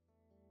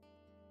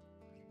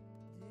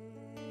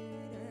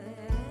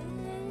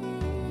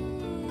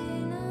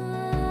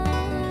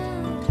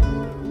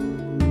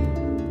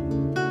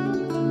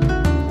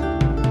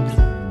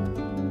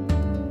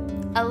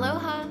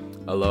Aloha.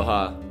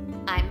 Aloha.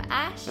 I'm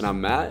Ash. And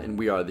I'm Matt, and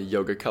we are the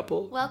Yoga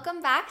Couple.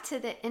 Welcome back to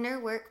the Inner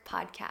Work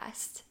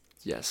Podcast.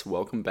 Yes,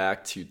 welcome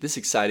back to this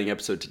exciting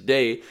episode.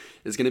 Today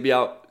is going to be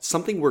out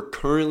something we're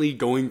currently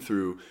going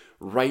through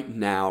right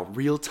now,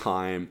 real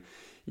time.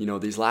 You know,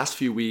 these last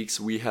few weeks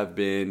we have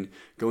been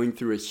going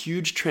through a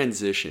huge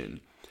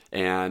transition,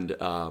 and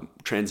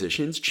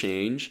transitions,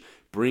 change,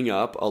 bring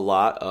up a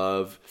lot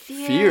of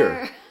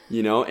fear.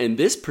 You know, and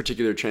this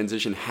particular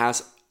transition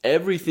has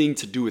everything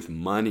to do with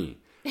money.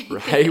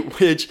 Right?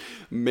 Which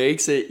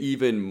makes it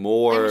even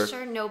more... I'm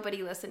sure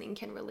nobody listening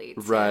can relate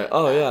to right. that.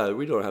 Oh, yeah.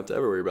 We don't have to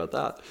ever worry about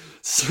that.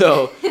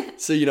 So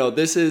you know,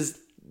 this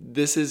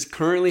is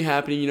currently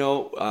happening. You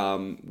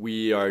know,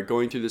 we are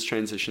going through this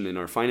transition in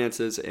our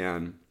finances,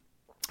 and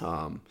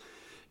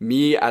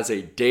me as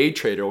a day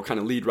trader will kind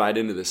of lead right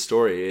into this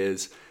story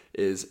is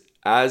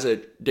as a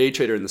day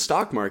trader in the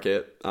stock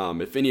market,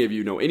 if any of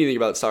you know anything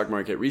about the stock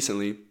market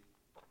recently,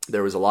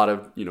 there was a lot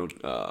of,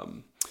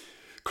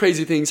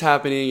 crazy things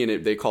happening,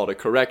 and they call it a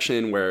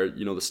correction where,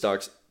 the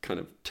stocks kind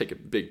of take a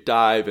big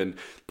dive. And the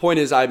point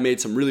is, I've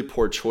made some really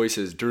poor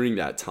choices during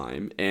that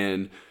time,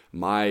 and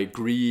my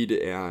greed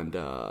and,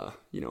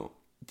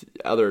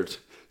 other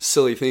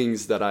silly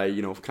things that I,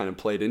 kind of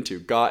played into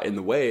got in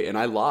the way, and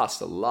I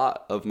lost a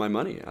lot of my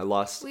money. I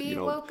lost,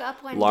 woke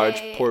up one large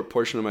day,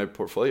 portion of my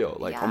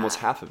portfolio, almost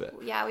half of it.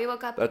 Yeah, we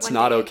woke up That's one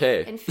not day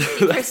okay. And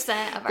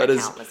 50% of our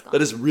account was gone.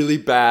 That is really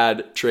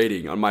bad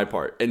trading on my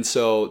part. And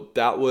so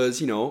that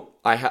was,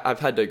 I've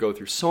had to go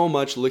through so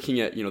much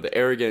looking at, the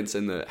arrogance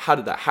and how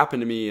did that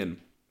happen to me? And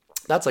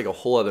that's like a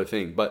whole other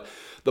thing. But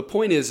the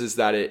point is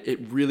that it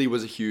really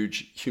was a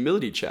huge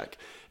humility check.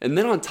 And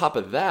then on top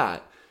of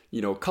that,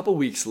 a couple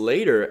weeks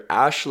later,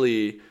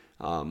 Ashley,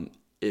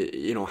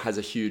 has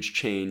a huge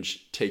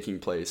change taking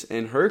place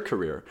in her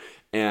career.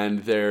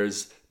 And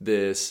there's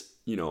this,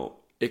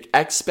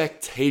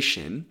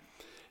 expectation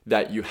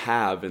that you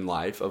have in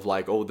life of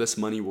like, oh, this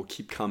money will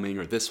keep coming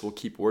or this will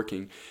keep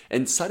working.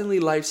 And suddenly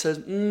life says,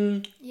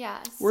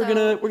 we're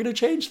gonna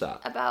change that.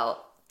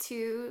 About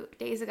 2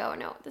 days ago,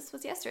 no, this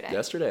was yesterday.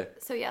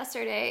 So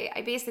yesterday,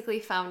 I basically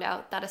found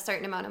out that a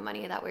certain amount of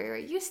money that we were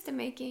used to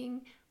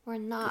making, we're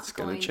not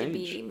going to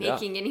be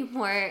making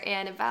anymore.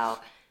 And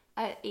about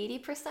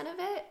 80% of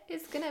it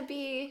is going to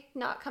be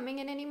not coming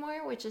in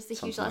anymore, which is a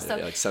huge loss. So,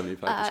 like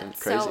 75%.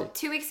 Crazy. So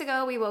 2 weeks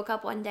ago, we woke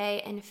up one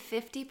day and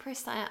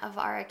 50% of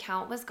our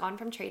account was gone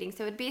from trading.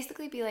 So it'd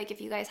basically be like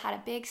if you guys had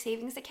a big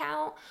savings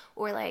account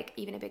or like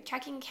even a big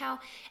checking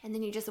account, and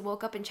then you just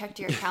woke up and checked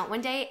your account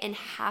one day and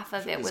half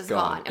of it was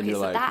gone. Okay,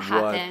 so that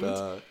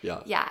happened.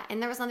 Yeah,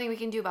 and there was nothing we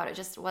can do about it. It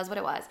just was what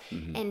it was.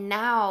 Mm-hmm. And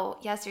now,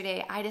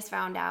 yesterday, I just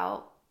found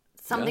out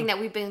something that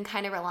we've been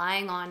kind of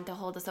relying on to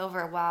hold us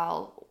over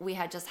while we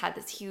had just had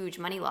this huge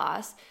money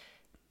loss.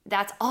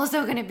 That's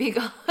also going to be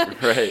gone.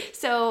 Right.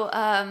 So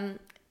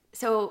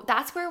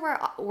that's where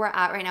we're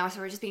at right now.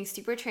 So we're just being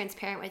super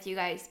transparent with you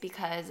guys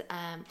because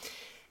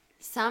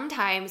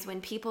sometimes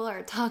when people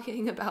are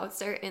talking about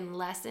certain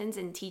lessons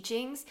and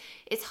teachings,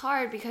 it's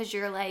hard because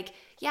you're like,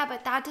 yeah,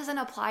 but that doesn't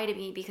apply to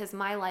me because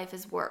my life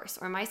is worse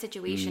or my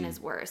situation is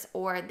worse,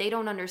 or they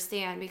don't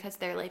understand because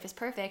their life is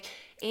perfect.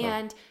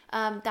 And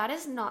that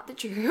is not the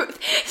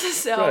truth.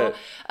 So,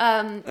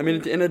 I mean,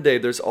 at the end of the day,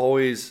 there's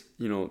always,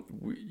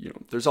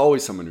 there's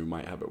always someone who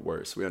might have it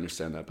worse. We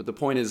understand that. But the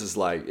point is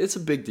like, it's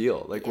a big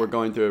deal. Like we're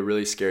going through a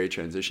really scary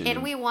transition.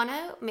 And we want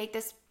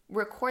to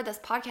record this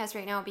podcast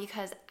right now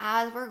because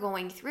as we're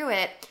going through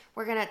it,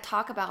 we're going to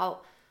talk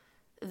about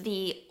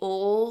the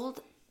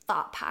old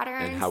thought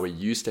patterns and how we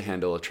used to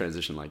handle a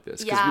transition like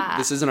this, because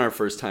this isn't our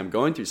first time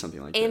going through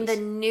something like this, and the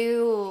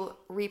new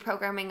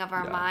reprogramming of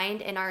our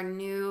mind and our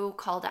new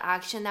call to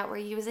action that we're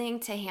using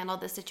to handle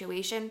the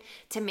situation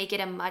to make it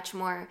a much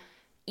more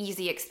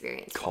easy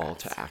experience. Call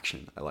to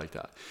action, I like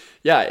that.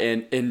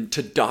 And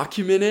to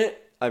document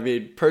it, I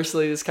mean,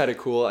 personally, it's kind of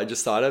cool. I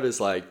just thought of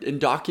is like,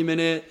 and document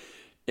it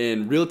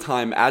in real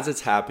time as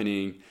it's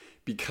happening,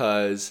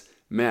 because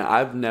man,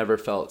 I've never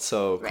felt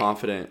so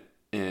confident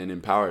and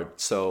empowered.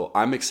 So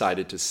I'm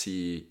excited to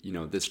see,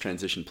 this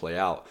transition play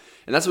out.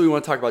 And that's what we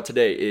want to talk about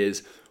today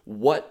is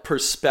what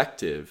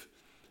perspective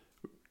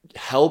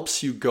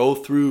helps you go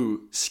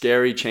through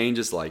scary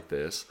changes like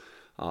this.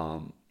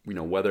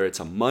 Whether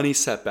it's a money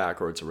setback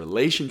or it's a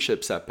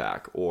relationship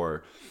setback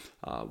or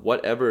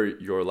whatever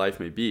your life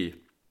may be.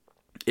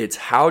 It's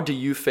how do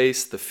you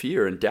face the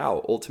fear and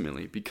doubt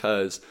ultimately,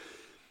 because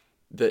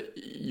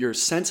your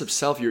sense of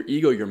self, your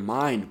ego, your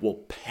mind will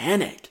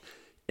panic.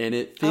 And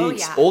it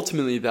thinks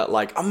ultimately that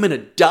like, I'm going to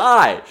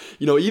die.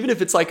 Even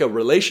if it's like a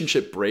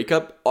relationship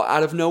breakup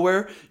out of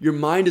nowhere, your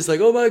mind is like,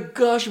 oh my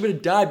gosh, I'm going to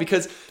die,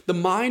 because the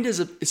mind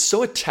is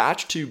so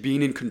attached to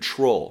being in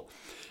control.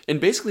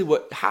 And basically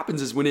what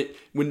happens is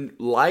when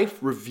life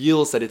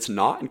reveals that it's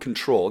not in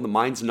control and the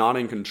mind's not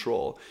in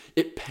control,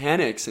 it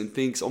panics and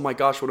thinks, oh my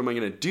gosh, what am I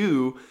going to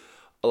do?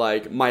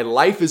 Like my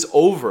life is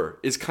over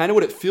is kind of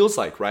what it feels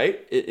like,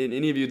 right? And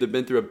any of you that have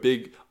been through a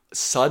big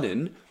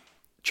sudden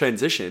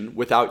transition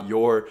without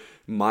your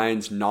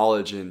mind's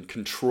knowledge and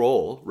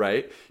control,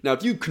 right? Now,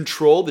 if you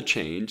control the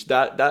change,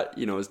 that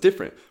is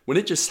different. When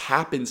it just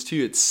happens to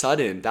you, it's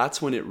sudden,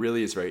 that's when it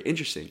really is very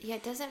interesting. Yeah,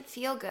 it doesn't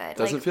feel good.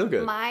 Doesn't feel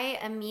good. My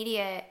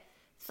immediate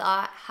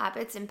thought,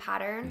 habits, and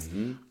patterns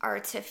are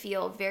to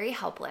feel very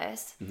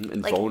helpless.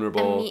 And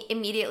vulnerable.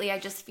 Immediately, I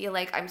just feel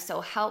like I'm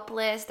so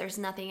helpless. There's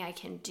nothing I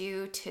can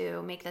do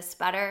to make this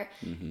better.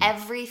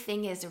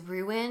 Everything is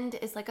ruined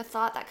is like a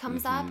thought that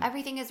comes up.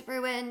 Everything is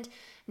ruined.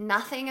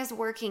 Nothing is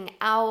working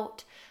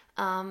out.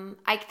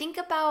 I think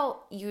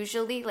about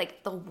usually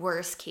like the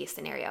worst case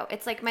scenario.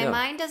 It's like my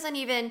mind doesn't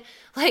even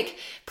like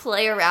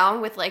play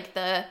around with like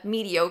the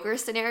mediocre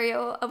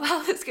scenario of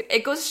how this could,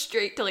 it goes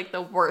straight to like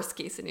the worst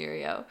case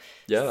scenario.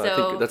 Yeah, I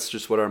think that's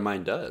just what our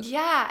mind does.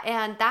 Yeah,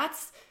 and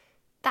that's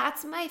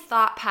my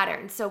thought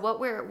pattern. So what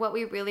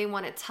we really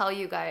want to tell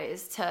you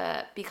guys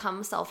to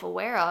become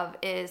self-aware of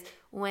is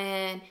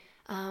when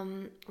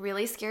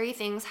really scary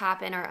things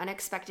happen or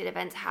unexpected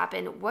events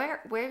happen,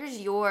 where's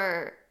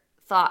your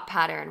thought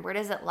pattern? Where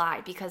does it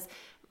lie? Because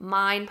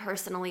mine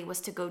personally was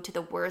to go to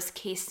the worst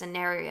case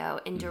scenario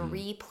and to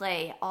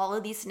replay all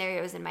of these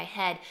scenarios in my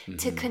head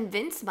to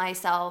convince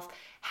myself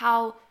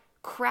how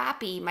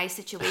crappy my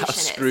situation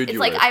is. It's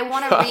like I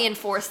want to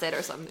reinforce it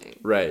or something.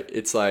 Right.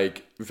 It's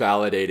like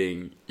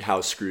validating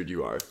how screwed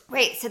you are.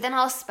 Right. So then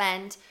I'll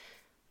spend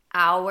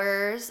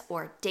hours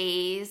or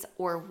days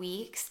or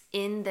weeks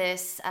in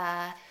this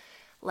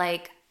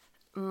like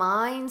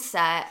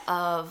mindset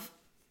of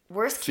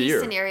worst case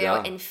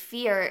scenario and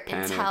fear,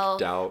 panic, until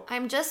doubt.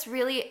 I'm just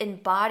really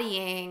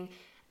embodying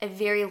a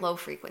very low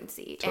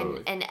frequency.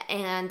 Totally.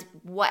 And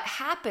what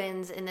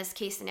happens in this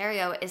case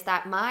scenario is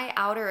that my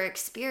outer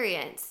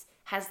experience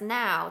has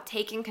now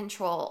taken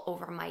control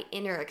over my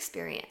inner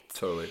experience.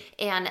 Totally.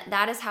 And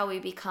that is how we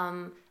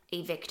become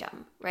a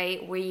victim,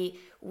 right?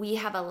 We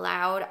have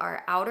allowed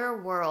our outer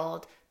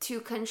world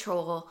to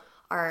control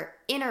our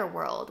inner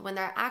world when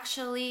they're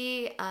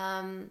actually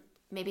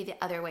maybe the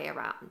other way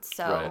around.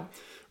 So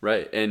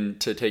right. And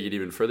to take it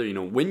even further,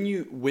 when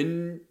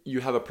you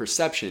have a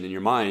perception in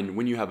your mind,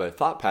 when you have a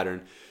thought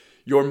pattern,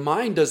 your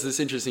mind does this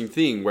interesting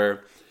thing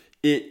where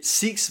it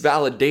seeks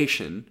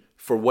validation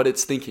for what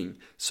it's thinking.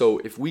 So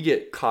if we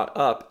get caught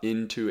up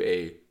into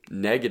a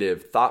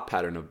negative thought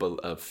pattern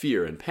of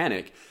fear and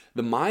panic,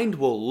 the mind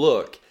will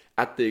look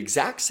at the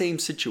exact same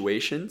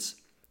situations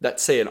that,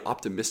 say, an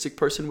optimistic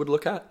person would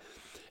look at,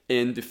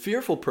 and the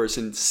fearful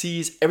person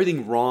sees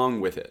everything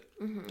wrong with it.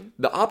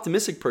 The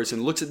optimistic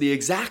person looks at the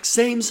exact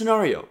same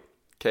scenario,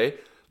 okay?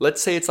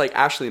 Let's say it's like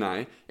Ashley and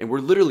I, and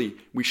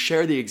we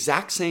share the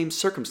exact same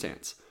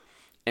circumstance.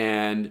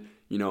 And,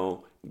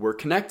 we're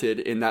connected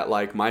in that,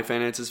 like, my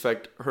finances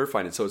affect her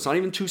finances. So it's not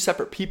even two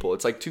separate people.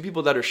 It's like two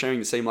people that are sharing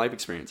the same life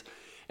experience.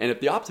 And if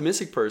the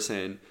optimistic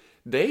person,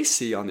 they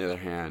see, on the other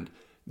hand,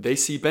 they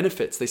see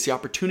benefits, they see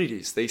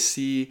opportunities, they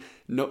see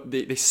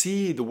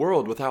the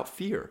world without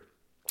fear.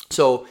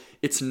 So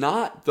it's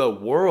not the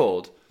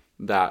world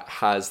that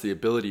has the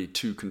ability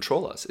to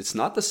control us. It's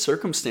not the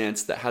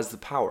circumstance that has the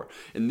power.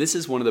 And this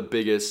is one of the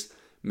biggest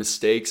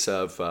mistakes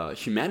of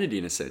humanity,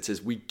 in a sense,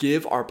 is we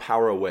give our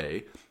power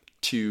away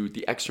to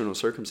the external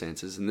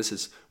circumstances. And this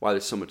is why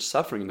there's so much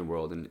suffering in the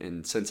world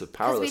and sense of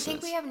powerlessness. Because we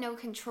think we have no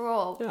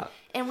control. Yeah.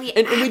 And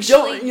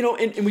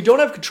we don't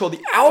have control of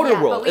the outer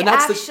world. But we and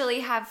that's actually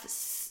have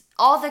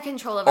all the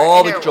control of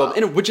our inner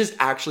world. Which is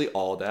actually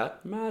all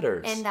that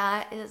matters. And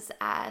that is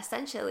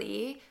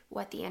essentially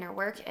what the inner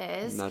work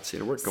is. And that's the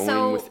inner work,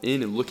 going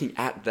within and looking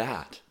at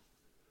that.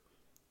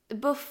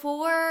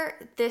 Before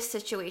this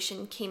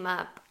situation came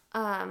up,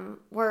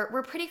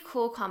 we're pretty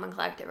cool, calm, and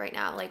collected right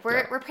now. Like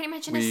we're pretty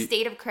much in a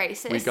state of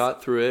crisis. We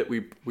got through it.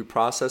 We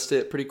processed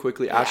it pretty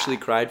quickly. Yeah. Ashley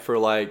cried for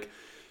like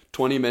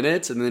 20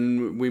 minutes and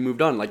then we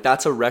moved on. Like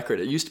that's a record.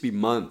 It used to be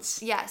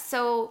months. Yeah.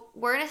 So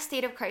we're in a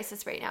state of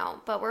crisis right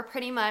now, but we're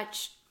pretty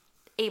much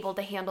able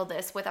to handle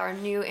this with our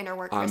new inner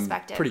work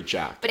perspective. Pretty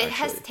jacked. But it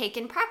has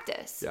taken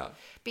practice. Yeah.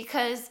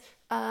 Because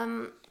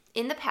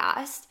in the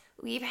past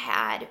we've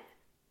had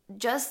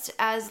just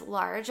as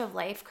large of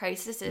life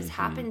crises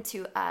happen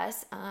to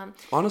us.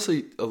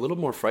 Honestly, a little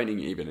more frightening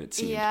even, it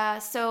seemed. Yeah.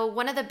 So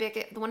one of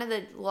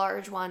the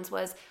large ones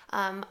was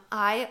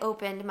I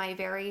opened my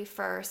very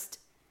first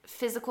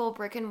physical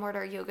brick and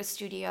mortar yoga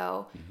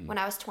studio when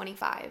I was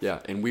 25. Yeah,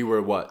 and we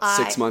were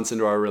 6 months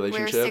into our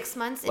relationship? We were 6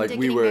 months into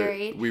getting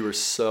married. We were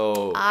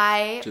so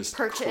I just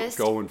purchased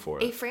going for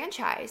it. A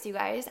franchise, you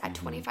guys, at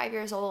 25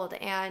 years old,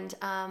 and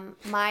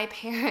my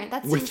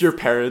parents with your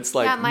parents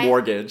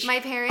mortgage.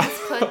 My parents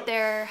put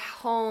their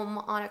home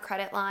on a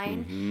credit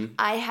line.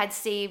 I had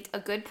saved a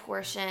good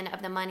portion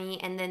of the money,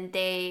 and then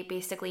they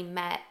basically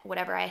met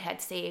whatever I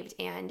had saved,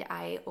 and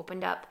I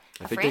opened up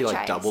a franchise.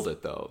 They doubled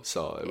it though,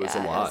 so it was a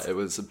lot. It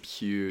was a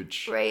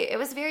huge it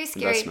was very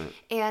scary investment.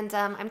 And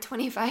I'm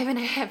 25 and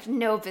I have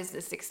no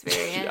business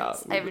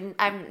experience.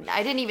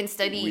 I didn't even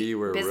study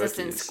business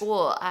in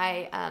school.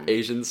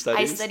 Asian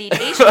studies. I studied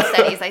Asian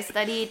studies. I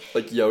studied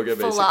like yoga,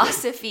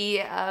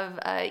 philosophy of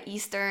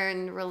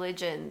Eastern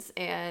religions,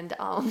 and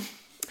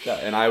Yeah,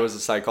 and I was a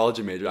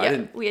psychology major. Yeah, I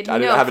didn't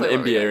no have an clue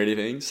what we MBA were or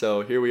anything.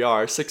 So here we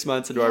are, 6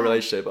 months into our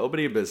relationship,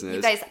 opening a business,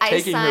 You guys,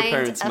 taking I her signed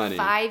parents' a money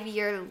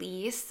 5-year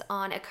lease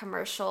on a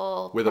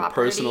commercial with a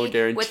personal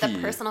guarantee. With a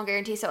personal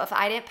guarantee. So if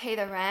I didn't pay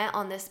the rent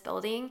on this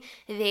building,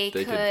 they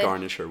could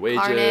garnish her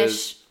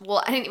wages.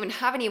 Well, I didn't even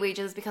have any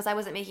wages because I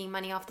wasn't making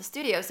money off the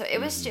studio. So it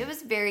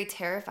was very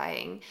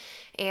terrifying,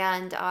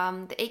 and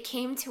it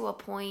came to a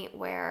point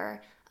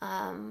where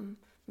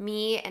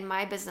me and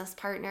my business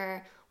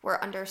partner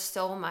were under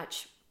so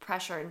much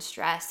pressure and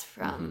stress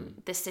from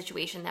this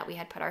situation that we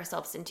had put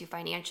ourselves into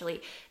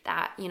financially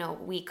that, you know,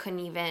 we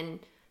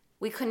couldn't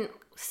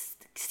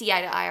see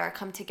eye to eye or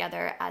come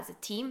together as a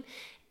team.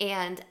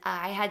 And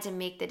I had to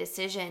make the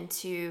decision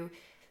to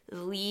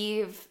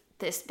leave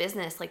this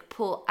business, like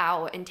pull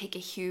out and take a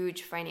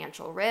huge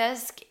financial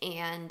risk.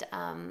 And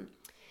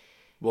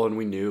well, and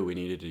we knew we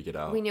needed to get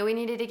out. We knew we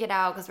needed to get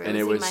out because we were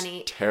losing money. And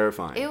it was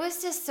terrifying. It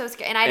was just so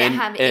scary. And I didn't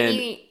have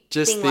any.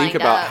 Just think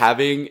about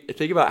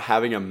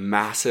having a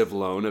massive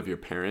loan of your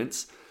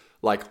parents,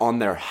 like on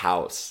their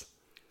house.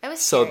 It was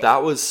so scary.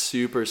 That was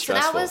super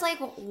stressful. So that was like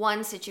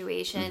one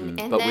situation,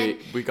 and but then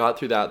we got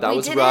through that. That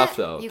was rough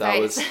though.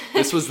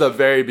 This was the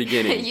very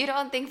beginning. You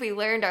don't think we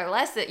learned our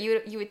lesson?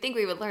 You would think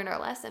we would learn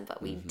our lesson,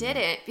 but we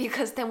didn't,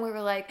 because then we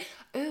were like,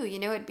 oh, you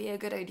know, it'd be a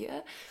good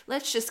idea.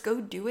 Let's just go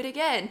do it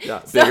again.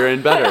 Yeah, bigger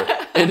and better,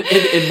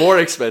 and more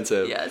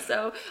expensive. Yeah.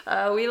 So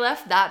we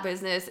left that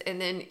business, and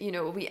then, you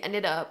know, we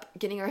ended up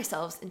getting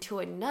ourselves into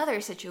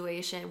another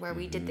situation where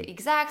we did the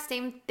exact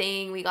same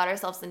thing. We got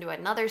ourselves into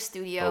another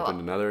studio. Opened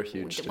another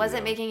huge studio.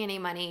 Wasn't making any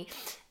money.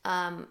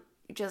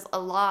 Just a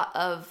lot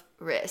of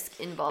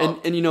risk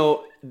involved. And you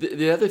know,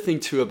 the other thing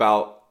too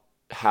about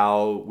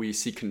how we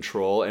see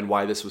control and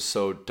why this was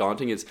so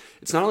daunting is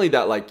it's not only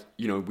that, like,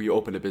 you know, we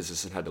opened a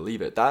business and had to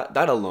leave it.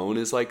 That alone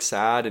is like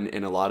sad and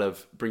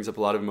brings up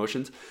a lot of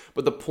emotions.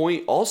 But the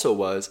point also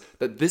was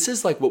that this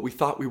is like what we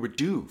thought we would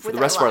do for the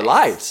rest of our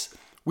lives.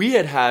 We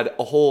had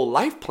a whole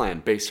life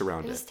plan based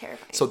around it. It was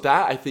terrifying. So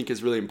that, I think,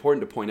 is really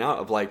important to point out,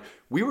 of like,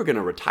 we were going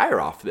to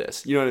retire off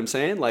this. You know what I'm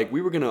saying? Like,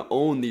 we were going to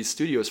own these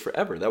studios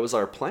forever. That was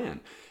our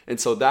plan. And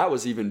so that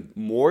was even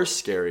more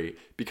scary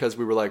because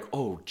we were like,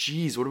 oh,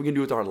 geez, what are we going to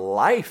do with our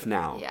life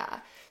now?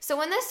 Yeah. So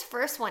when this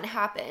first one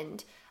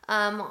happened,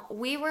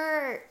 we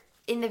were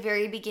in the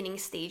very beginning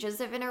stages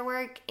of inner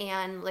work,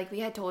 and like we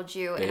had told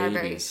you in our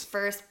very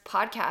first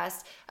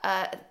podcast,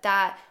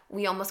 that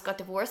we almost got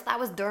divorced. That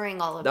was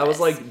during all of this. That was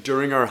like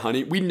during our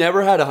we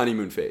never had a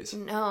honeymoon phase.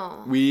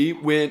 No. We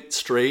went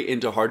straight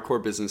into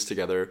hardcore business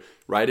together,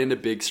 right into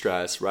big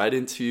stress, right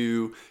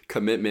into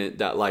commitment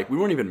that, like, we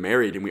weren't even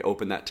married and we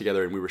opened that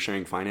together and we were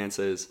sharing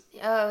finances.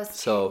 Oh,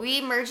 so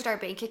we merged our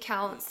bank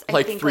accounts.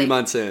 I think 3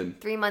 months in.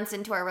 3 months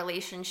into our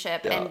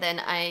relationship, and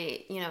then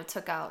I, you know,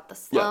 took out the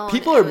loan.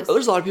 Yeah,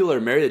 there's a lot of people that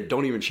are married that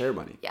don't even share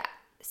money. Yeah.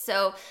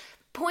 So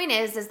point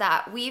is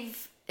that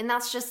and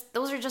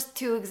those are just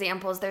 2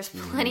 examples. There's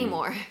plenty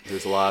more.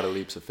 There's a lot of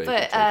leaps of faith.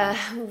 But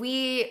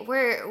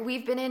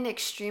we've been in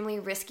extremely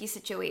risky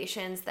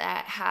situations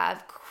that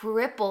have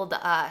crippled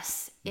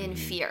us in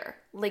fear.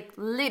 Like,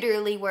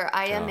 literally, where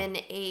I am in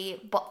a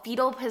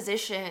fetal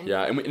position.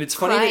 Yeah, and it's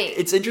funny.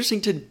 It's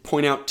interesting to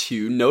point out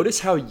too.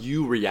 Notice how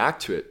you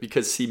react to it,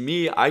 because see,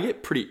 me, I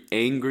get pretty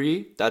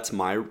angry. That's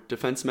my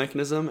defense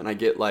mechanism, and I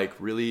get like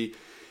really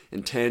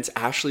intense.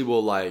 Ashley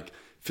will like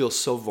feel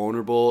so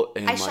vulnerable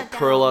and like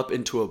curl up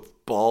into a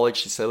ball, like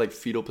she said, like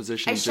fetal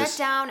position. I shut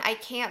down. I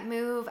can't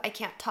move. I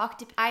can't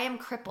talk I am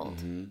crippled.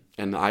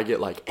 And I get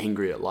like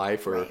angry at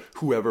life or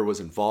whoever was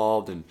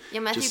involved, and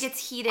Matthew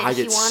gets heated. I get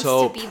he wants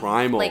so to be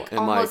primal like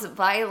and almost like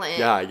violent.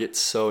 Yeah, I get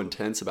so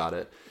intense about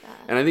it,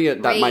 and I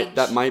think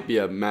that might be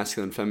a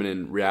masculine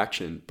feminine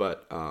reaction,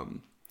 but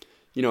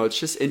you know, it's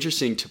just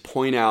interesting to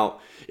point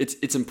out.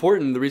 It's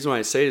important. The reason why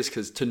I say it is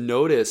because to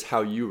notice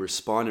how you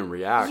respond and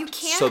react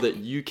so that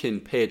you can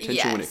pay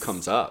attention when it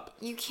comes up.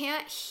 You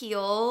can't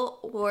heal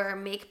or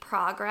make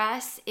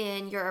progress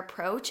in your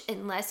approach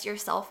unless you're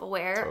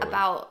self-aware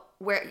about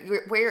where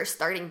your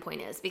starting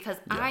point is. Because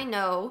I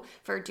know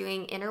for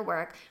doing inner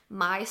work,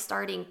 my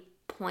starting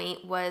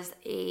point was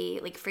a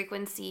like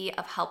frequency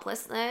of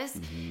helplessness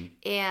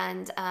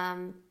and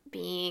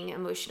being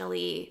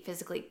emotionally,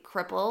 physically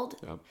crippled.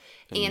 Yep.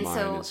 And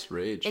mine is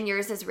rage. And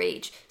yours is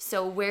rage.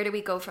 So where do we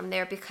go from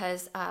there?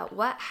 Because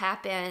what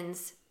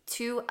happens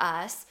to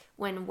us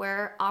when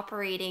we're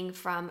operating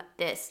from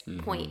this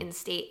point in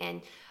state?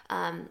 And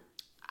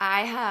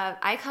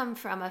I come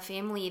from a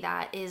family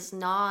that is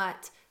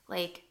not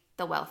like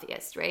the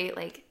wealthiest, right?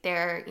 Like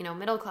they're, you know,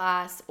 middle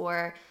class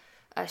or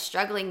a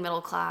struggling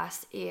middle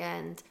class,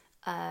 and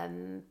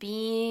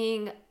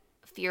being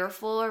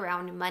fearful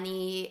around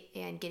money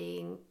and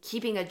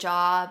keeping a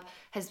job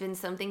has been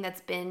something that's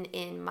been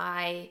in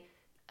my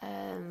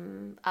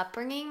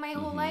upbringing my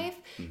whole life.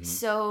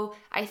 So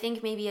I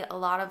think maybe a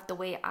lot of the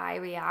way I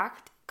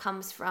react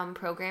comes from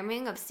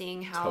programming of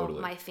seeing how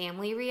my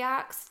family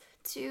reacts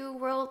to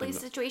worldly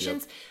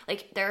situations.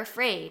 Like they're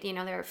afraid, you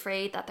know, they're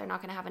afraid that they're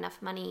not going to have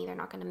enough money, they're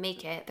not going to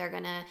make it, they're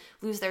going to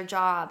lose their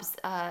jobs,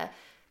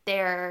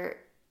 they're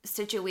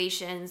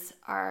situations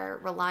are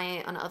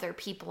reliant on other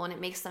people and it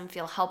makes them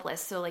feel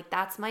helpless. So like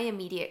that's my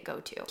immediate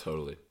go-to.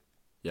 Totally.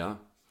 Yeah.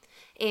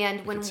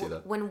 And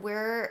when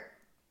we're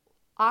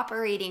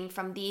operating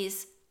from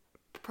these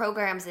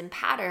programs and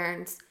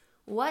patterns,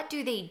 what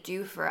do they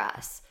do for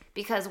us?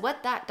 Because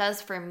what that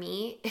does for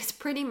me is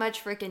pretty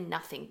much freaking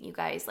nothing, you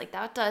guys. Like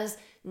that does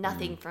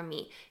nothing for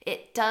me.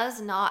 It does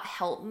not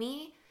help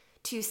me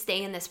to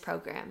stay in this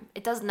program.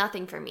 It does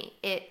nothing for me.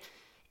 It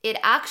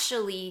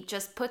actually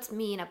just puts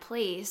me in a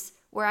place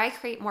where I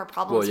create more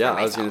problems for myself.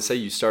 I was going to say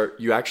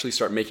you actually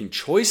start making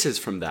choices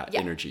from that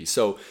energy.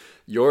 So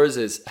yours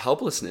is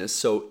helplessness.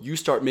 So you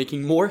start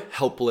making more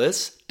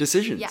helpless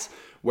decisions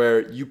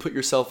where you put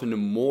yourself into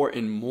more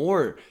and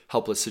more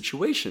helpless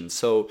situations.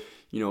 So,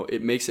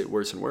 it makes it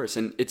worse and worse.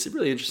 And it's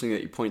really interesting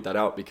that you point that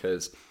out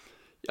because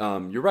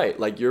you're right.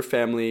 Like your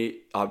family,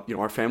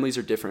 our families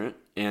are different.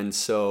 And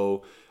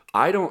so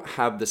I don't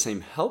have the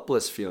same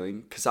helpless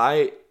feeling because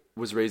I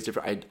was raised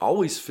different. I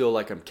always feel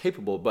like I'm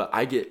capable, but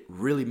I get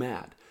really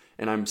mad.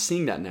 And I'm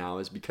seeing that now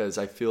is because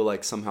I feel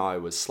like somehow I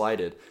was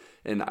slighted.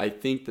 And I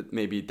think that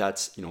maybe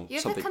that's, you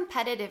have something. a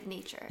competitive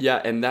nature.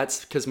 Yeah. And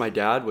that's because my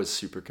dad was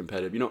super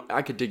competitive.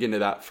 I could dig into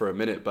that for a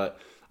minute, but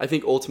I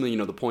think ultimately,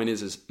 the point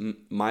is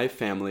my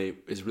family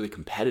is really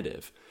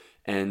competitive.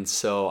 And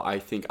so I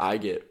think I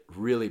get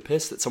really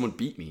pissed that someone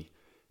beat me.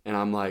 And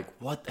I'm like,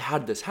 how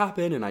did this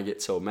happen? And I get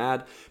so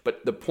mad.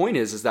 But the point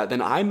is that then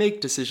I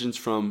make decisions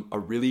from a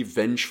really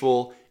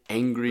vengeful,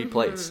 angry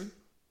place.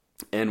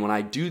 And when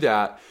I do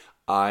that,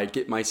 I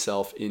get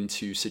myself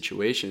into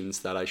situations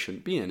that I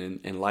shouldn't be in.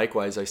 And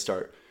likewise, I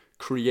start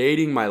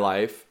creating my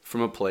life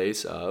from a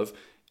place of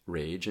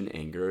rage and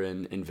anger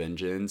and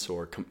vengeance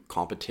or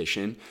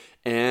competition.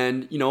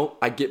 And,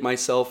 I get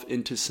myself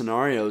into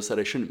scenarios that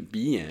I shouldn't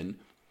be in,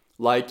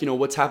 like,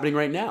 what's happening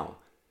right now.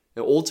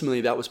 And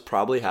ultimately, that was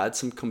probably had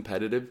some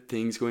competitive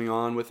things going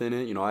on within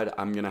it.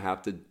 I'm going to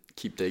have to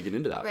keep digging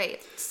into that.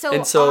 Right. So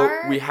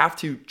we have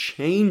to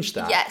change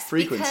that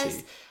frequency.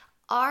 Because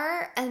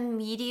our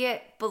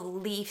immediate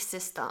belief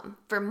system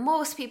for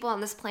most people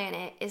on this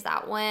planet is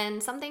that when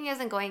something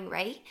isn't going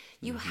right,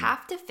 you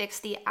have to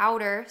fix the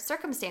outer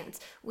circumstance.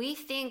 We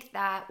think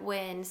that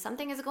when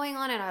something is going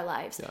on in our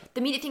lives, the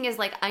immediate thing is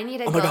like, I need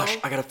to oh my gosh,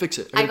 I got to fix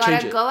it. I got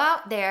to go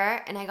out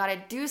there and I got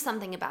to do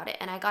something about it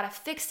and I got to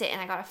fix it and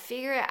I got to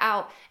figure it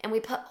out. And we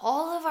put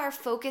all of our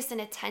focus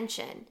and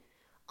attention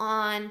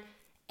on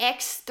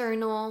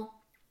external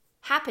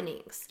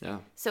happenings. Yeah.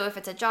 So if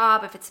it's a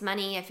job, if it's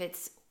money, if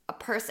it's a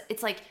person,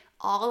 it's like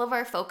all of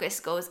our focus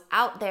goes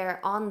out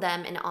there on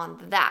them and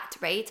on that,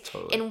 right?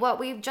 Totally. And what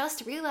we've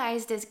just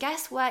realized is,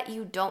 guess what?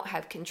 You don't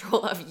have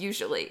control of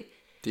usually.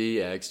 The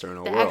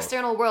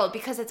external world,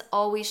 because it's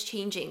always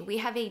changing. We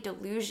have a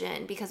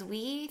delusion because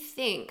we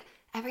think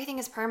everything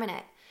is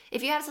permanent.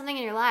 If you have something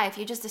in your life,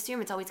 you just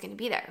assume it's always going to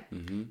be there.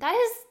 That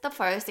is the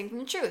farthest thing from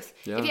the truth.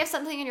 Yeah. If you have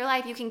something in your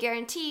life, you can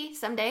guarantee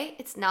someday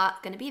it's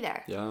not going to be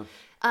there. Yeah.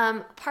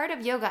 Part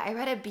of yoga, I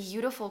read a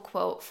beautiful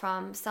quote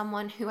from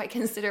someone who I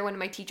consider one of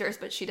my teachers,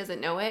 but she doesn't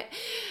know it.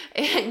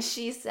 And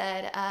she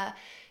said,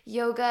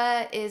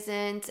 yoga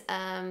isn't,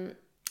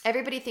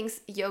 everybody thinks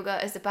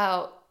yoga is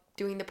about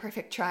doing the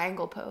perfect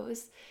triangle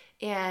pose.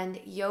 And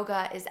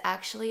yoga is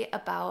actually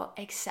about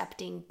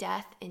accepting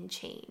death and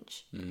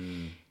change.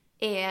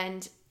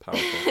 And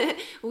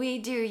we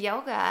do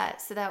yoga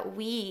so that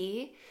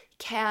we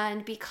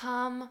can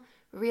become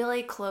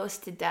really close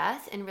to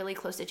death and really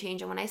close to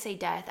change. And when I say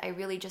death, I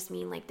really just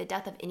mean like the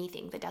death of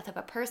anything, the death of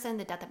a person,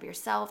 the death of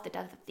yourself, the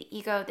death of the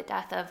ego, the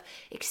death of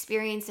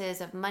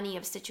experiences, of money,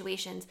 of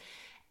situations.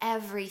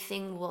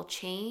 Everything will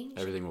change.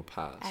 Everything will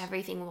pass.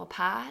 Everything will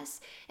pass.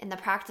 And the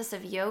practice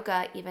of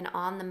yoga, even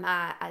on the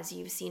mat, as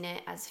you've seen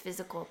it as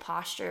physical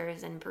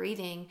postures and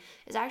breathing,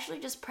 is actually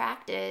just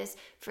practice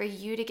for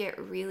you to get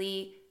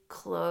really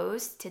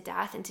close to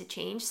death and to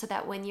change, so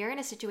that when you're in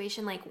a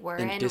situation like we're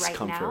in right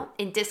now,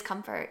 in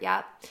discomfort,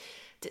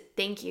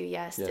 thank you,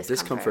 yes,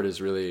 discomfort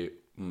is really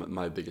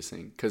my biggest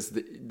thing, because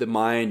the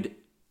mind,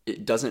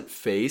 it doesn't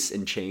face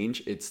and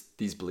change it's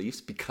these beliefs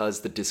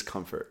because the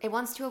discomfort, it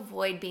wants to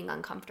avoid being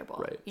uncomfortable.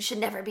 Right. You should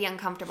never be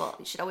uncomfortable.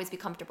 You should always be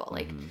comfortable.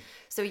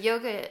 So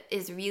yoga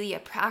is really a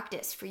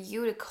practice for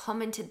you to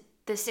come into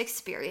this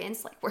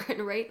experience like we're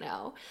in right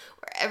now,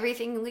 where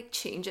everything like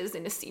changes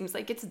and it seems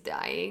like it's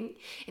dying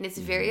and it's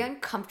very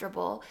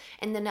uncomfortable,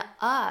 and then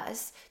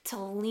us to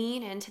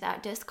lean into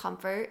that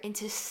discomfort and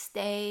to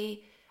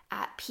stay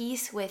at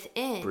peace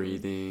within,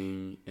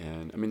 breathing.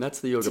 And I mean,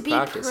 that's the yoga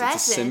practice. It's a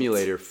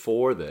simulator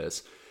for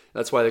this.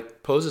 That's why the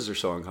poses are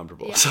so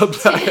uncomfortable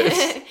sometimes.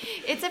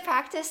 It's a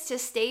practice to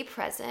stay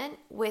present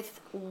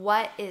with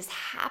what is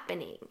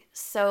happening.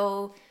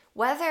 So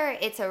whether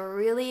it's a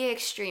really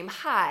extreme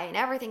high and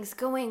everything's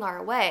going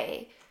our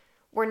way,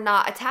 we're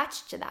not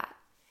attached to that.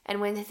 And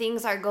when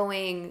things are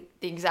going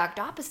the exact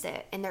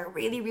opposite and they're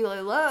really, really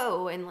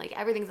low and like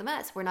everything's a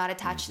mess, we're not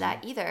attached to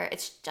that either.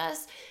 It's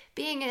just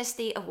being in a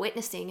state of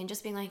witnessing and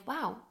just being like,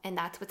 wow, and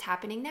that's what's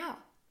happening now.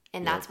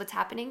 And that's what's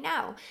happening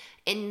now.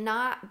 And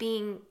not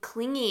being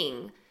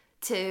clinging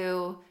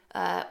to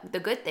the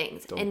good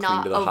things Don't and cling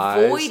not to the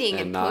highs avoiding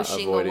and not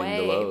pushing avoiding away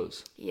the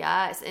lows.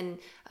 Yes, and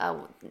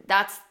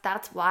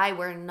that's why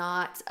we're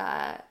not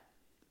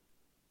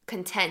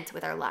content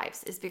with our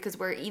lives, is because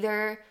we're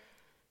either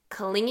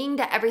clinging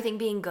to everything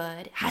being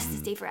good, has to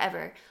stay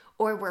forever,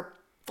 or we're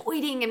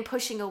avoiding and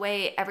pushing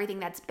away everything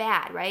that's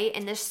bad, right?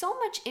 And there's so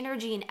much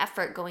energy and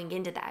effort going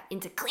into that,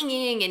 into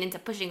clinging and into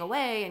pushing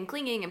away and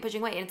clinging and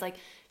pushing away. And it's like,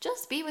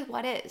 just be with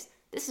what is.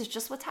 This is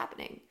just what's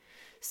happening.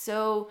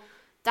 So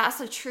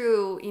that's a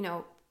true,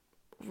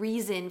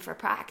 reason for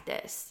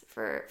practice,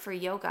 for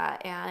yoga,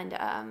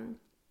 and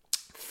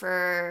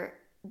for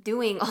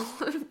doing all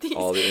of these.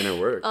 All the inner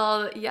work.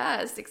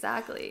 Yes,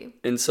 exactly.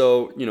 And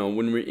so,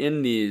 when we're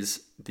in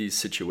these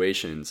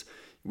situations,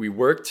 we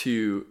work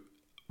to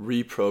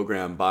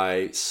reprogram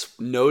by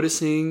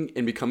noticing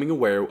and becoming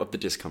aware of the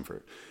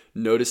discomfort,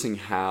 noticing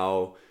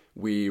how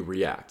we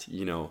react.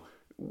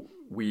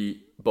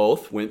 We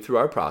both went through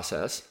our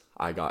process.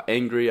 I got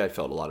angry. I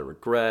felt a lot of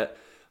regret.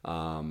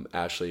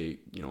 Ashley,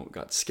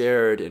 got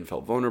scared and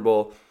felt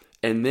vulnerable.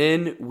 And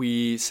then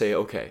we say,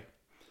 okay.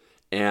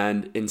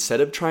 And instead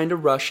of trying to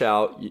rush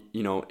out,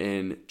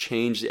 and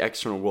change the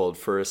external world,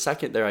 for a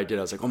second there I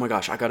was like, oh my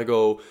gosh, I got to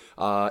go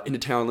into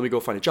town. Let me go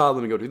find a job.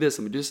 Let me go do this.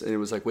 Let me do this. And it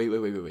was like, wait.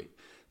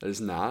 That is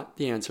not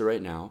the answer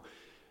right now.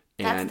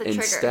 And That's the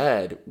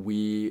instead,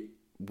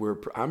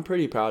 I'm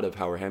pretty proud of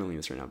how we're handling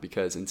this right now,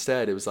 because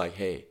instead it was like,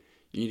 hey,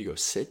 you need to go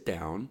sit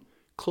down,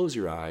 close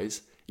your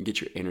eyes, and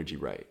get your energy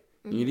right.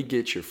 You need to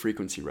get your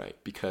frequency right,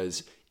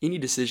 because any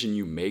decision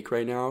you make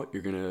right now,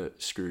 you're going to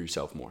screw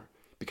yourself more,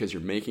 because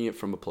you're making it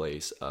from a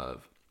place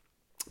of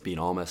being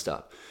all messed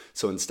up.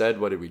 So instead,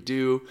 what did we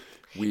do?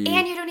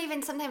 And you don't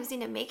even sometimes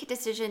need to make a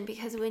decision,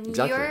 because when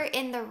you're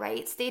in the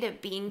right state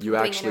of being, you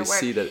actually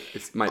see that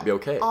it might be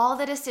okay. All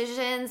the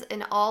decisions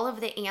and all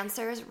of the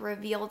answers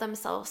reveal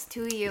themselves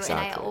to you.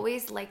 Exactly. And I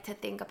always like to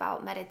think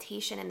about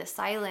meditation and the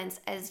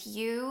silence as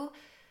you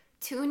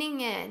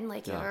tuning in,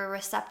 like you're a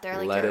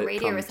receptor, like you're a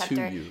radio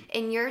receptor,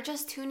 and you're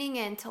just tuning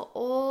in to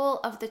all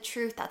of the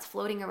truth that's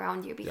floating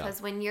around you.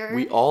 Because when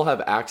we all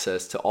have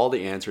access to all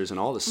the answers and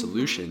all the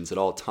solutions at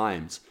all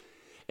times.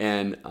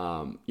 And,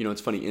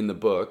 it's funny, in the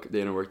book,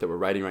 the inner work that we're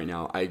writing right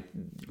now,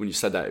 when you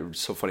said that, it was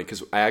so funny,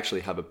 because I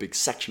actually have a big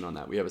section on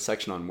that. We have a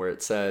section on where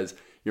it says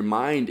your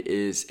mind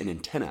is an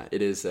antenna.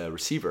 It is a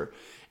receiver,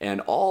 and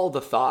all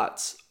the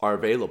thoughts are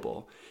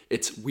available.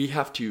 We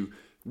have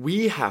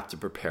to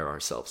prepare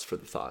ourselves for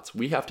the thoughts.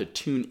 We have to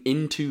tune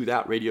into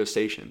that radio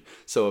station.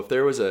 So if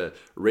there was a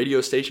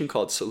radio station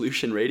called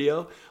Solution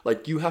Radio,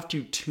 like, you have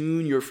to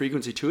tune your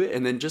frequency to it.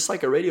 And then just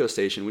like a radio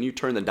station, when you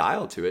turn the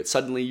dial to it,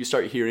 suddenly you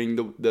start hearing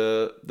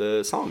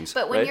the songs.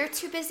 But when you're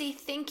too busy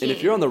thinking. And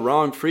if you're on the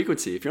wrong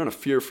frequency, if you're on a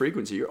fear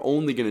frequency, you're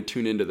only going to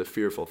tune into the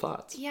fearful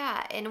thoughts.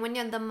 Yeah. And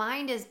when the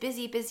mind is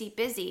busy,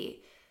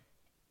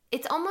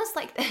 it's almost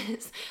like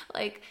this.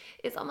 Like,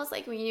 it's almost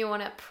like when you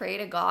want to pray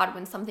to God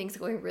when something's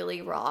going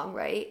really wrong,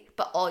 right?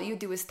 But all you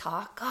do is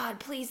talk, God,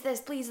 please this,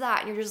 please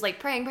that. And you're just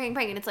like praying.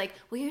 And it's like,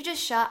 will you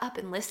just shut up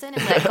and listen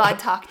and let God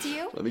talk to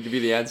you? Let me give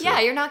you the answer. Yeah,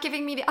 you're not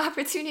giving me the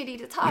opportunity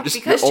to talk,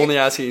 because you're only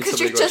asking because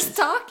you're just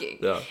talking.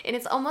 Yeah. And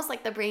it's almost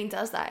like the brain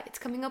does that. It's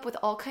coming up with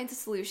all kinds of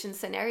solution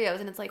scenarios.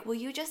 And it's like, will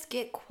you just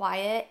get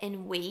quiet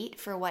and wait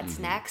for what's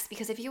next?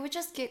 Because if you would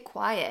just get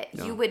quiet,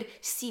 you would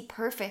see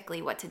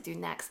perfectly what to do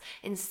next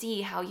and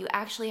see how you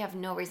actually have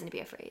no reason to be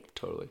afraid.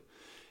 Totally.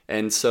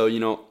 And so,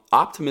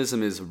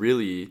 optimism is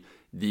really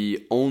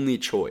the only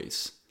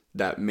choice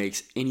that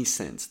makes any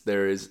sense.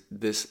 There is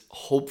this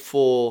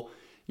hopeful,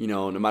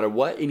 no matter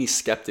what any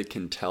skeptic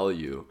can tell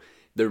you,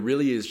 there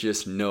really is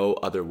just no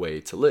other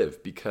way to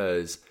live.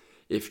 Because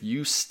if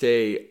you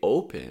stay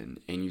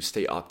open and you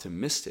stay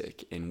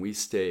optimistic and we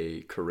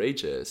stay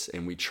courageous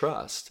and we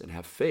trust and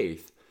have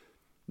faith,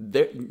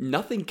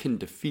 nothing can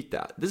defeat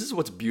that. This is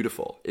what's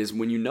beautiful, is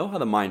when you know how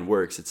the mind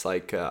works. It's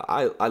like,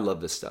 I love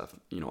this stuff,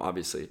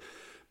 obviously,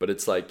 but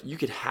it's like, you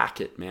could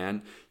hack it,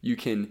 man. You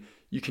can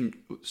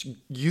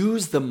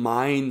use the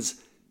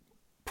mind's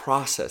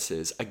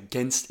processes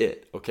against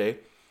it. Okay.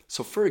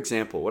 So for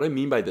example, what I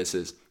mean by this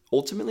is,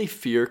 ultimately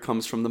fear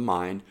comes from the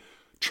mind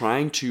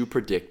trying to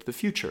predict the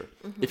future.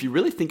 If you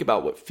really think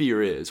about what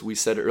fear is, we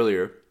said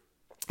earlier,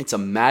 it's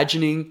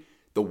imagining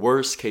the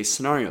worst case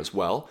scenarios.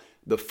 Well,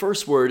 the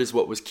first word is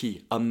what was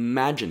key,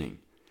 imagining.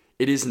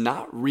 It is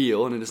not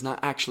real and it is not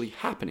actually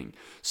happening.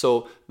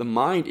 So the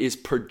mind is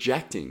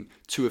projecting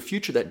to a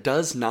future that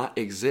does not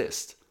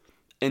exist.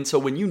 And so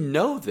when you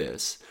know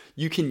this,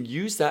 you can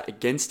use that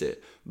against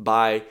it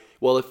by,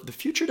 well, if the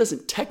future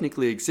doesn't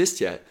technically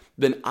exist yet,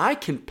 then I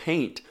can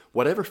paint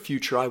whatever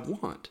future I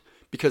want,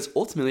 because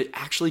ultimately it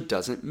actually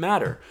doesn't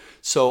matter.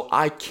 So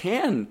I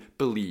can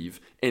believe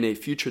in a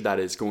future that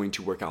is going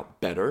to work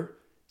out better,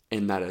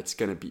 and that it's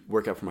going to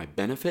work out for my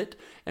benefit,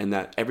 and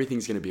that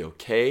everything's going to be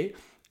okay,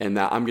 and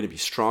that I'm going to be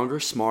stronger,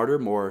 smarter,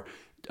 more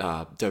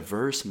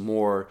diverse,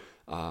 more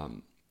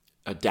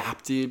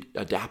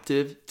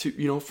adaptive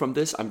to, from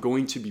this. I'm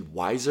going to be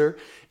wiser.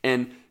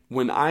 And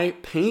when I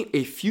paint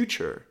a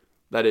future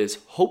that is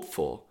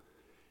hopeful,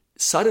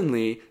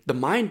 suddenly the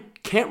mind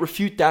can't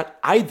refute that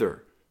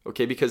either.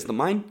 Okay, because the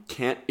mind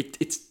can't,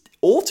 it's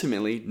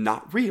ultimately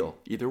not real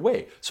either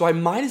way. So I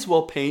might as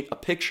well paint a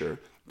picture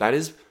that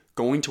is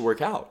going to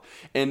work out.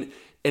 And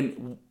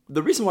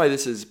the reason why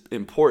this is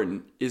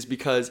important is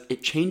because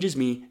it changes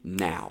me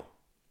now.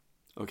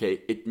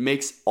 Okay, it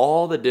makes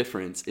all the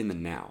difference in the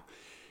now.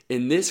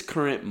 In this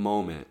current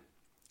moment,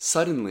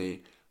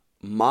 suddenly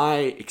my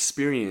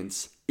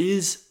experience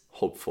is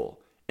hopeful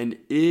and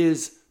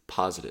is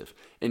positive.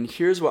 And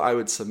here's what I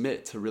would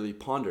submit to really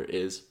ponder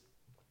is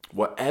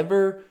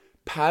whatever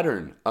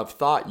pattern of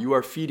thought you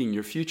are feeding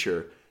your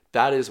future,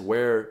 that is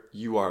where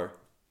you are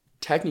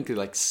technically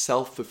like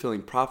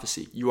self-fulfilling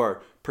prophecy. You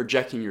are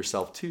projecting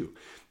yourself to.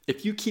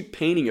 If you keep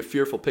painting a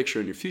fearful picture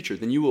in your future,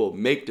 then you will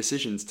make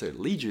decisions to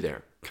lead you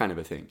there, kind of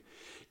a thing.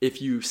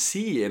 If you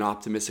see an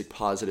optimistic,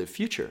 positive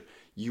future,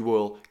 you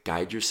will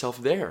guide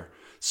yourself there.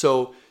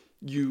 So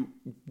you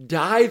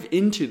dive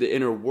into the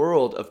inner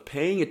world of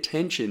paying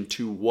attention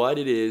to what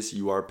it is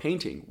you are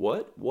painting.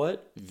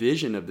 What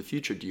vision of the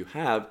future do you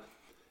have?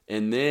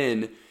 And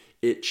then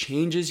it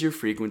changes your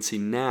frequency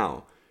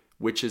now,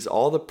 which is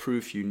all the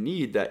proof you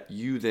need that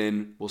you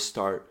then will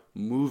start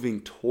moving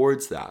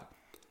towards that.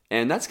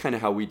 And that's kind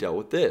of how we dealt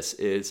with this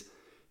is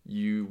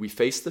we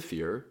faced the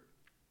fear,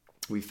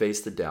 we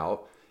faced the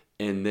doubt,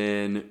 and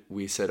then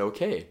we said,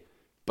 okay,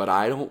 but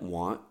I don't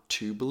want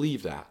to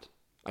believe that.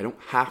 I don't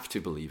have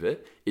to believe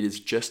it. It is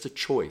just a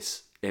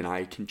choice and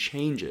I can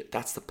change it.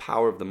 That's the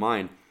power of the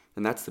mind.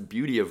 And that's the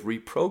beauty of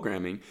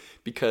reprogramming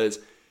because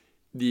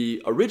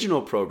the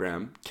original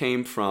program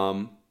came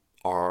from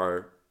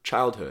our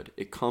childhood.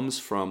 It comes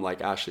from,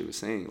 like Ashley was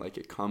saying, like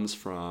it comes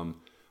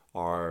from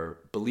our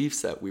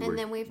beliefs that we were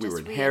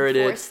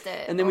inherited,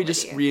 and then we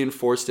just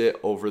reinforced it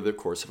over the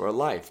course of our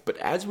life. But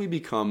as we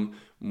become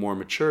more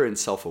mature and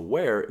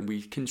self-aware,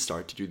 we can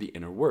start to do the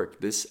inner work.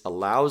 This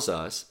allows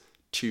us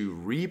to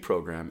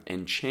reprogram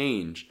and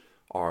change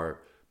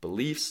our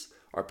beliefs,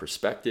 our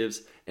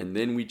perspectives, and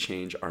then we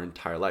change our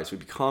entire lives. We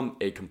become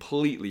a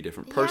completely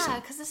different person.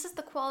 Yeah, because this is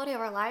the quality of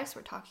our lives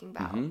we're talking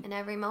about in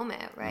every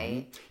moment,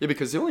 right? Yeah,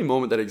 because the only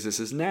moment that exists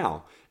is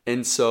now.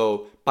 And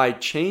so by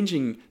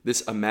changing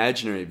this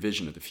imaginary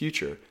vision of the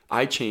future,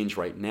 I change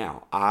right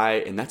now.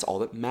 And that's all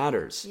that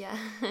matters. Yeah.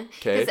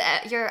 Okay.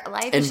 Because your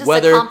life is just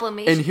a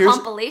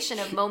compilation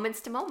of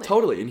moments to moments.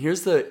 Totally. And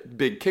here's the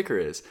big kicker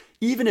is,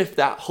 even if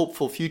that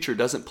hopeful future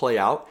doesn't play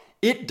out,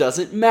 it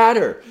doesn't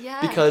matter. Yeah.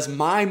 Because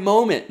my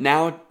moment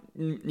now,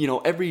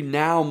 every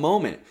now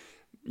moment,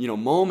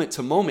 moment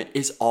to moment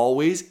is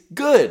always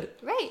good.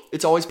 Right.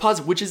 It's always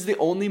positive, which is the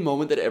only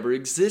moment that ever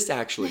exists,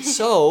 actually.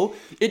 So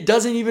it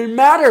doesn't even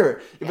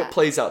matter if it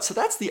plays out. So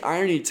that's the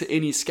irony to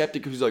any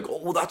skeptic who's like, oh,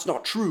 well, that's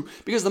not true.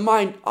 Because the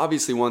mind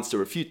obviously wants to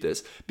refute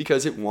this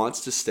because it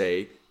wants to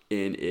stay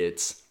in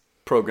its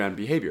programmed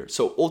behavior.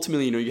 So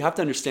ultimately, you have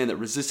to understand that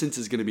resistance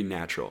is going to be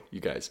natural, you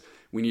guys.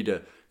 We need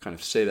to kind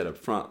of say that up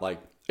front, like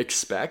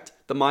expect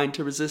the mind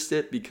to resist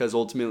it because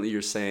ultimately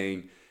you're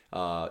saying,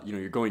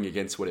 you're going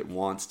against what it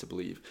wants to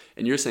believe.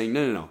 And you're saying,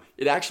 no.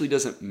 It actually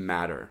doesn't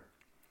matter.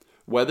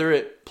 Whether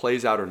it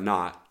plays out or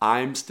not,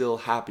 I'm still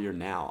happier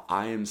now.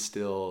 I am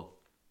still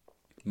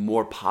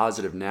more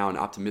positive now and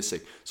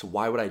optimistic. So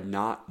why would I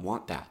not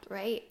want that?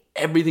 Right.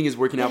 Everything is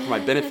working out for my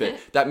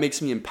benefit. That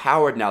makes me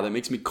empowered now. That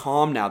makes me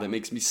calm now. That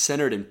makes me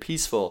centered and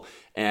peaceful.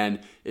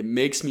 And it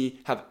makes me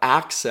have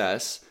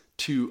access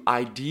to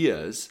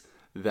ideas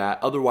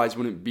that otherwise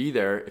wouldn't be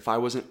there if I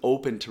wasn't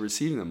open to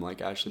receiving them,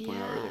 like Ashley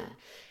pointed out earlier.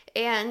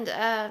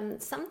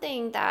 And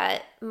something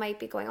that might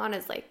be going on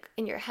is like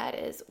in your head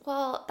is,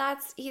 well,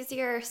 that's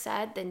easier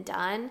said than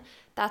done.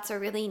 That's a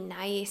really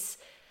nice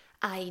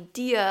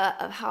idea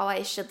of how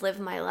I should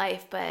live my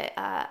life, but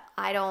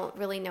I don't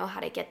really know how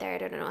to get there. I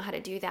don't know how to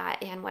do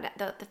that. And what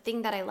the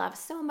thing that I love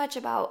so much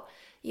about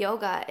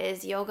yoga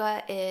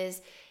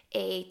is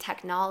a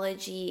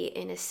technology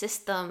and a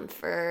system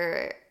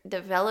for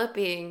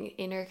developing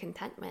inner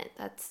contentment.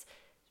 That's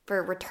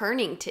for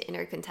returning to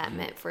inner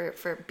contentment,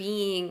 for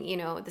being,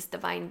 this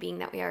divine being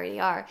that we already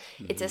are.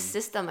 Mm-hmm. It's a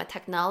system, a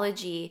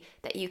technology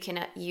that you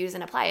can use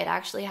and apply. It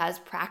actually has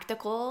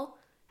practical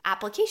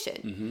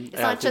application. Mm-hmm.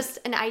 It's not just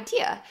an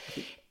idea.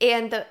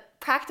 And the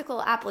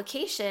practical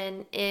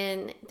application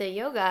in the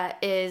yoga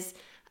is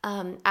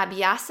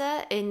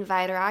abhyasa and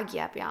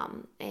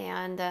vairagyabhyam.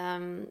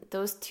 And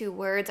those two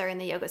words are in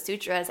the Yoga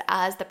Sutras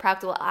as the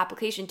practical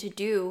application to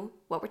do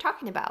what we're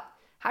talking about.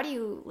 How do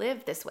you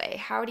live this way?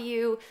 How do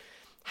you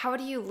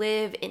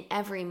live in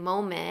every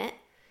moment?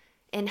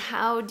 And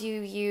how do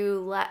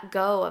you let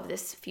go of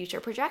this future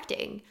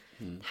projecting?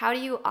 How do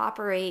you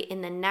operate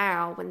in the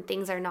now when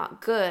things are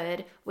not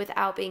good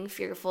without being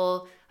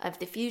fearful of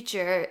the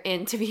future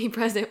and to be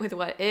present with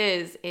what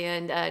is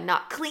and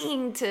not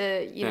cling to,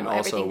 and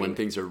also everything when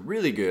things are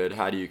really good,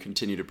 how do you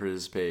continue to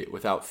participate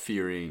without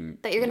fearing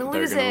that you're going to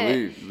lose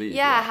it?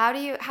 Yeah. How do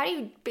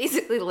you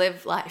basically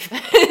live life?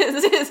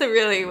 This is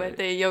really what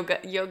the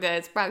yoga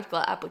is practical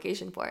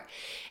application for.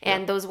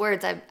 And those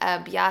words,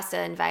 abhyasa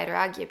and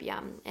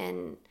vairagyabhyam.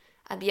 And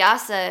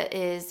abhyasa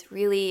is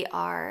really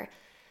our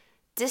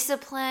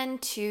discipline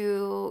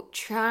to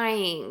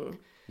trying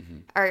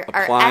our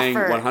Applying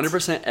effort.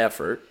 100%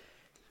 effort,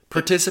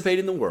 participate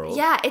in the world.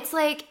 Yeah, it's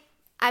like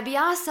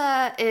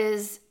abhyasa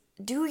is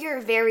do your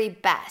very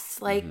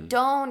best. Like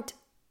don't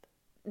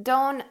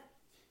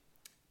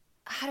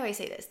how do I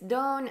say this?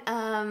 Don't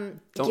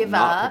give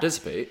not up.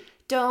 participate.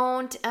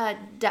 Don't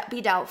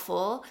be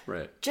doubtful.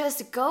 Right.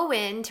 Just go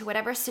into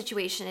whatever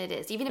situation it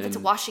is. Even if it's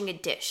washing a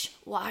dish,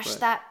 wash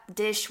that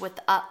dish with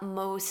the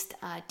utmost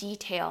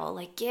detail.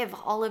 Like give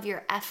all of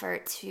your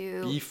effort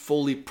to Be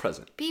fully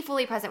present. be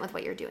fully present with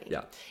what you're doing.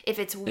 Yeah. If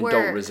it's And work,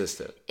 don't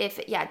resist it.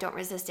 don't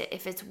resist it.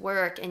 If it's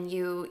work and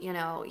you're You're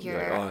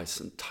like, oh,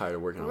 I'm tired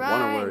of working. I want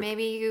right, to work.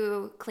 maybe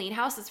you clean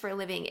houses for a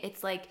living.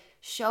 It's like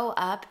show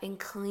up and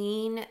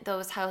clean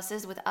those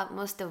houses with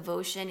utmost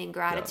devotion and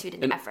gratitude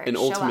and effort. And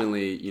Show up.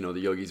 ultimately, the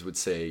yogis would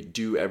say,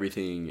 do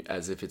everything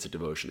as if it's a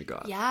devotion to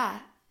God. Yeah,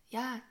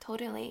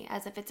 totally.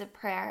 As if it's a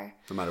prayer.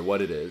 No matter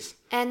what it is.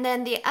 And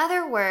then the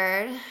other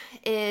word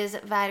is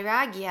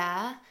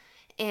vairagya,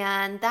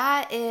 and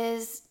that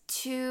is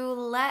to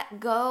let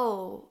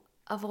go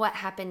of what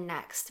happened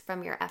next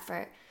from your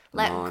effort.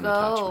 Let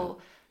go,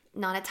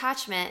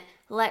 non-attachment.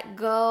 Let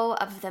go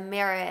of the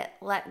merit.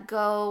 Let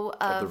go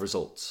of the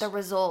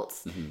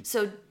results.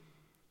 So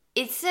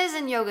it says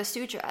in Yoga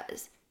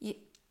Sutras,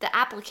 the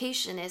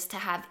application is to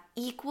have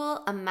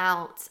equal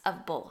amounts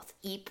of both.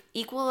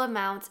 Equal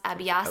amounts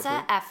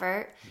abhyasa,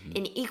 effort,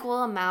 and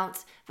equal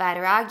amounts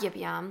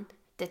vairagyabhyam,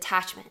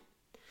 detachment.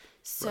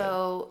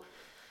 So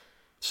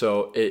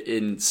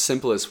in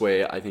simplest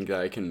way, I think that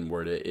I can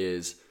word it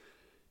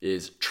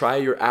is try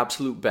your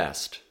absolute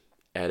best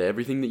at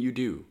everything that you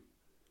do,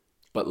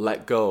 but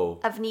let go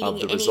of needing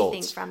the anything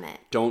results. from it.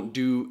 Don't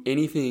do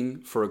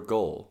anything for a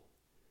goal.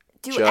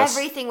 Do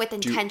everything with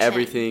intention. Do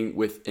everything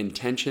with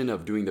intention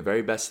of doing the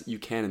very best that you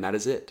can, and that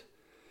is it.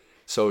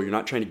 So you're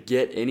not trying to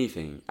get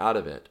anything out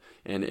of it.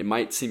 And it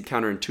might seem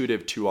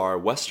counterintuitive to our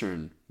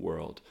Western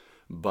world,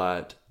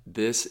 but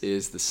this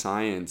is the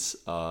science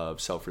of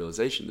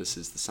self-realization. This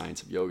is the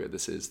science of yoga.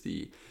 This is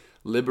the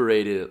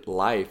liberated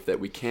life that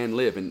we can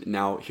live. And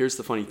now here's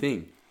the funny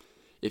thing.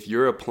 If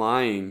you're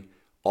applying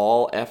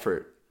all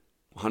effort,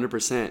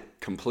 100%,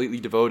 completely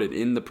devoted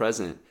in the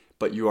present,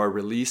 but you are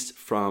released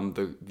from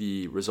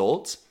the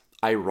results,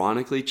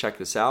 ironically, check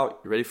this out,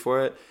 you ready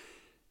for it?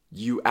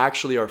 You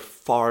actually are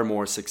far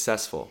more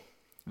successful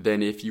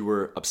than if you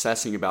were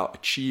obsessing about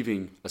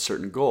achieving a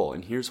certain goal.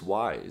 And here's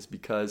why, is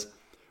because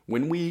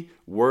when we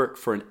work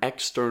for an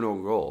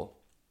external goal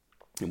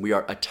and we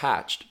are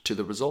attached to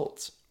the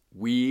results,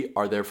 we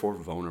are therefore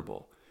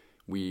vulnerable.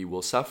 We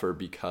will suffer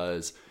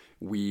because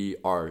we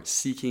are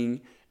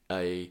seeking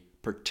a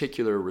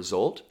particular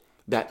result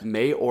that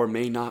may or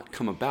may not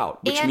come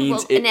about, which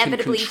means it can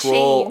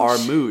control our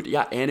mood.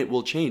 Yeah, and it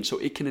will change. So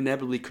it can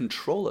inevitably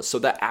control us. So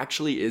that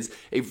actually is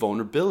a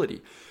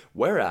vulnerability.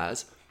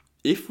 Whereas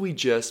if we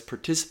just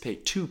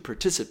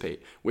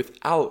participate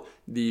without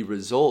the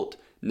result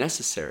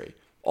necessary,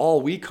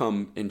 all we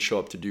come and show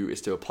up to do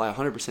is to apply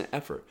 100%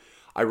 effort.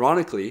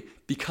 Ironically,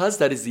 because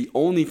that is the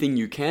only thing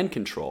you can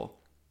control,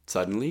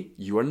 suddenly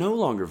you are no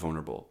longer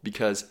vulnerable,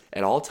 because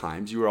at all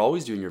times you are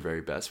always doing your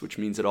very best, which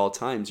means at all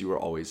times you are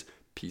always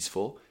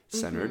peaceful,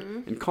 centered,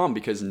 and calm,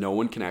 because no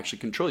one can actually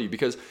control you.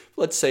 Because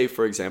let's say,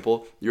 for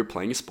example, you're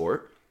playing a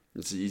sport.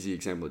 It's an easy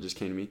example that just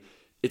came to me.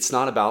 It's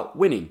not about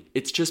winning.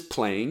 It's just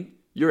playing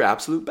your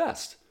absolute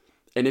best.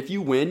 And if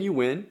you win, you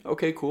win.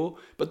 Okay, cool.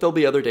 But there'll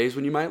be other days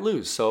when you might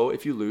lose. So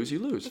if you lose, you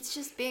lose. It's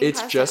just being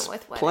present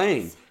with what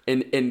playing.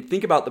 Is. And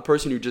think about the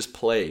person who just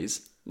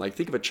plays. Like,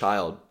 think of a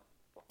child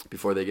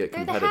before they get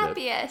competitive. They're the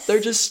happiest. They're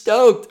just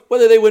stoked.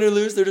 Whether they win or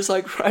lose, they're just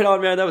like, right on,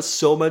 man. That was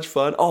so much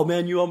fun. Oh,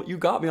 man, you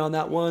got me on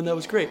that one. That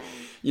was great.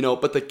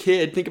 But the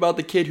kid, think about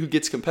the kid who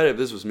gets competitive.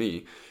 This was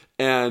me.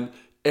 And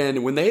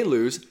when they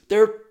lose,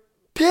 they're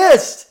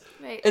pissed.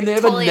 Right. And they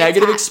have totally a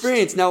negative attached.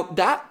 experience. Now,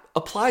 that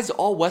applies to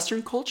all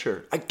Western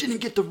culture. I didn't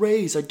get the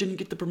raise. I didn't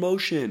get the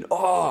promotion.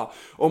 Or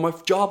my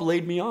job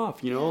laid me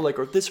off,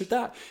 or this or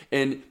that.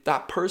 And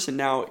that person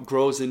now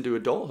grows into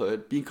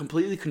adulthood being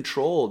completely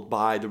controlled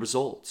by the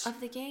results of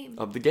the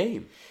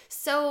game.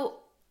 So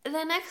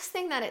the next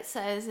thing that it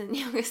says in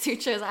Yoga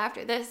Sutras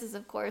after this is,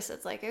 of course,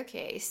 it's like,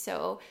 okay,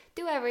 so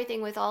do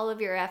everything with all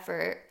of your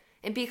effort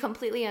and be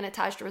completely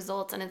unattached to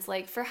results. And it's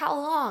like, for how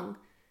long?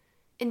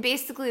 And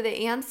basically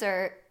the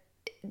answer,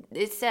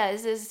 it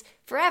says, is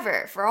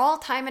forever, for all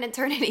time and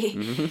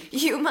eternity.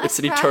 You must it's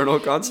an eternal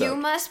concept. You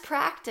must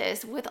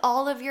practice with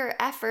all of your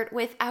effort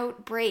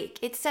without break.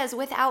 It says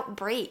without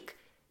break.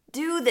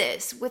 Do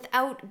this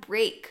without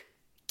break.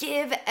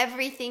 Give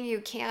everything you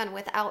can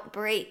without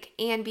break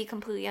and be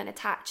completely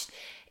unattached.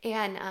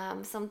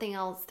 And something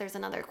else, there's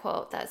another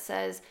quote that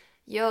says,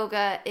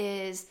 yoga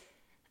is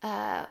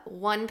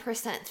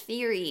 1%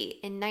 theory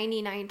and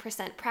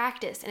 99%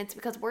 practice. And it's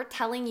because we're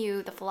telling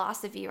you the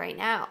philosophy right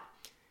now.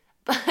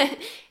 But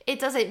it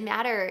doesn't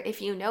matter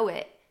if you know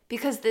it,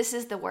 because this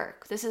is the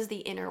work. This is the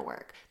inner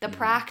work. The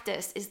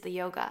practice is the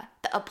yoga.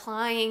 The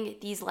applying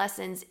these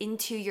lessons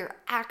into your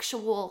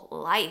actual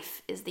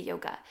life is the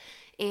yoga.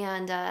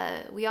 And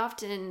we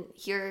often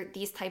hear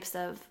these types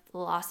of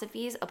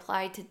philosophies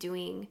applied to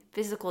doing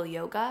physical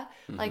yoga,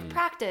 like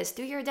practice,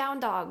 do your down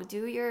dog,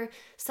 do your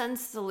sun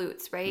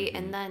salutes, right?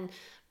 And then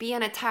be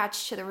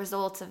unattached to the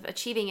results of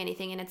achieving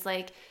anything. And it's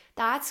like,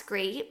 that's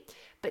great.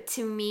 But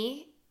to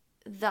me,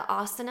 the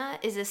asana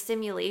is a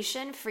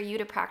simulation for you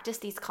to practice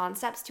these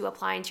concepts to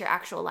apply into your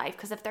actual life.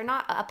 Because if they're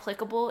not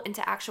applicable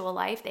into actual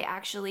life, they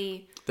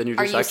actually then you're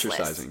just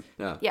exercising.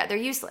 Yeah, they're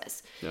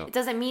useless. Yeah. It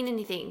doesn't mean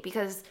anything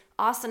because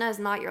asana is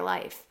not your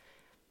life.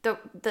 The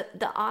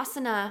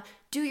asana,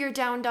 do your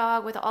down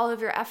dog with all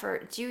of your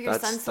effort. Do your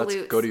sun salutes.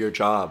 That's go to your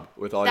job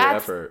with all your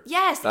effort.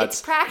 Yes, that's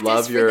it's practice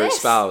love for your this.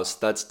 spouse.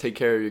 That's take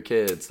care of your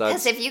kids.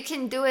 That's yes, if you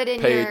can do it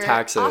in pay your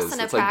taxes.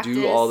 asana It's like practice,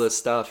 do all this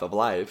stuff of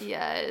life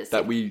yes,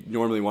 that we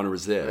normally want to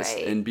resist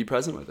right. and be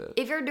present with it.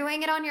 If you're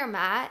doing it on your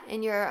mat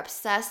and you're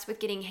obsessed with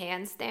getting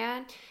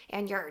handstand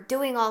and you're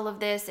doing all of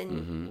this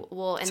and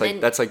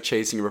That's like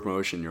chasing a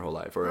promotion your whole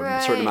life or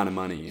a certain amount of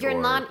money.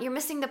 You're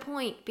missing the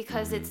point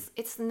because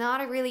it's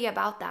not really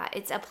about that.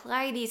 It's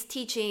apply these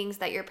teachings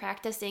that you're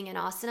practicing in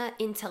asana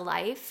into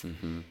life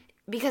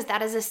because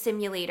that is a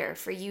simulator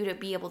for you to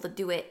be able to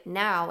do it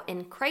now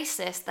in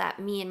crisis that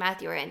me and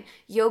Matthew are in.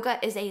 Yoga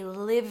is a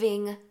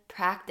living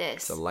practice.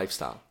 It's a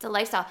lifestyle. It's a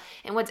lifestyle.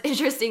 And what's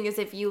interesting is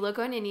if you look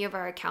on any of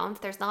our accounts,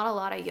 there's not a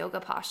lot of yoga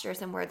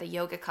postures and we're the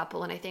yoga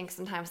couple. And I think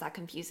sometimes that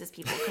confuses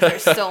people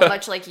because there's so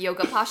much like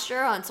yoga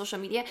posture on social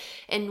media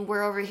and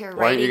we're over here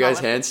why aren't you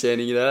guys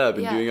handstanding it up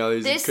and doing all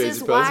these crazy poses?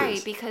 This is why,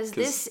 because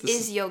this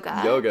is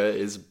yoga. Yoga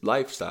is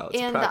lifestyle. It's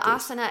and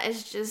practice. The asana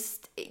is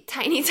just a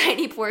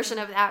tiny portion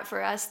of that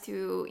for us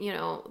to,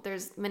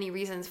 there's many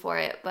reasons for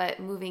it,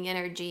 but moving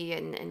energy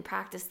and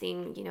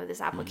practicing,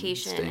 this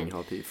application. Staying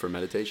healthy for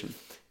meditation.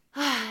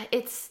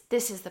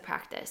 This is the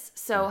practice.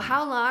 So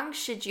how long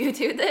should you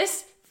do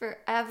this?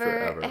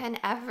 Forever and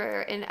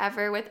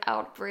ever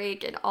without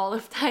break and all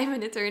of time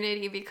and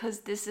eternity,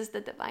 because this is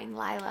the divine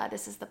Lila.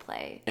 This is the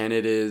play. And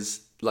it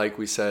is, like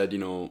we said,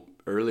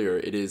 earlier,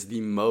 it is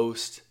the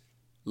most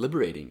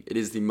liberating. It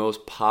is the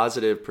most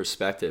positive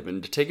perspective.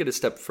 And to take it a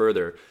step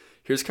further,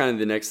 here's kind of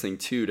the next thing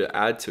too, to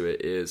add to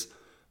it is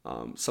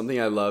something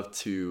I love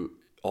to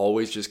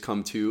always just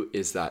come to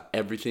is that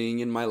everything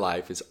in my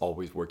life is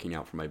always working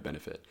out for my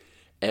benefit.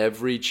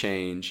 Every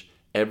change,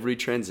 every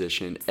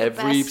transition,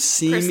 every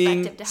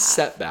seeming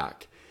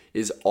setback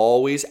is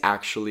always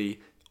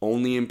actually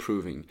only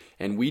improving.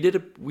 And we did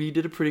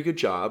a pretty good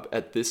job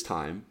at this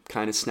time,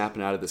 kind of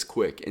snapping out of this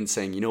quick and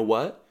saying, you know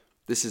what?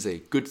 This is a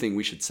good thing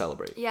we should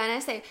celebrate. Yeah,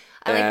 and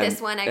I like this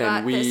one. I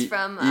got this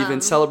from...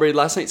 even celebrated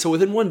last night. So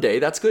within one day,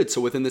 that's good.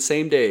 So within the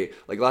same day,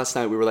 like last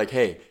night, we were like,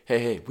 hey,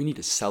 we need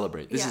to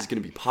celebrate. This is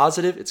going to be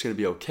positive. It's going to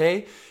be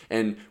okay.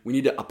 And we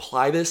need to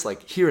apply this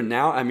like here and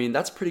now. I mean,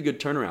 that's a pretty good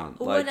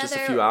turnaround. Like just a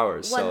few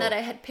hours. One that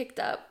I had picked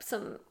up,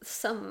 some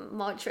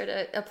mantra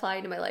to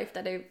apply to my life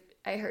that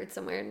I heard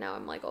somewhere and now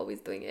I'm like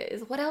always doing it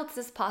is what else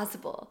is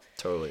possible?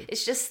 Totally.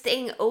 It's just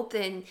staying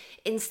open.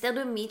 Instead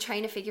of me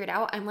trying to figure it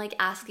out, I'm like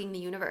asking the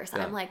universe.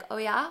 Yeah. I'm like, oh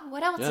yeah?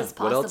 What else is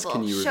possible? What else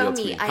can you Show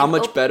reveal to me? How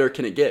much better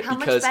can it get? How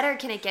much better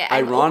can it get?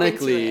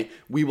 Ironically,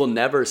 we will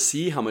never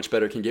see how much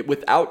better it can get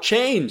without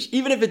change.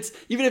 Even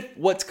if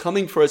what's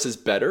coming for us is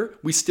better,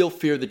 we still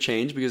fear the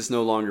change because it's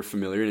no longer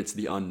familiar and it's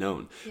the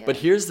unknown. Yeah. But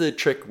here's the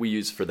trick we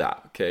use for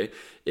that, okay?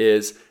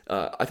 Is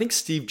I think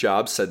Steve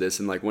Jobs said this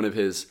in like one of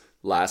his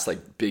last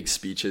like big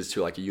speeches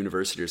to like a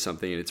university or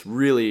something, and it's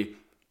really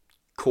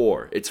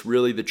core. It's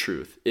really the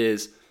truth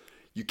is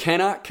you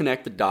cannot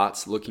connect the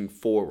dots looking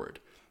forward.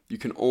 You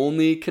can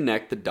only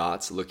connect the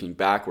dots looking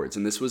backwards.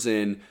 And this was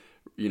in,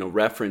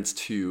 reference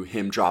to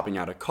him dropping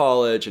out of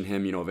college and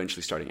him,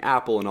 eventually starting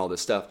Apple and all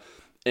this stuff,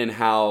 and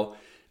how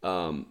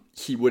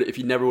he would, if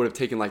he never would have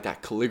taken like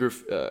that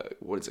calligraphy,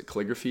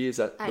 calligraphy? Is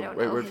that the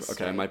right word?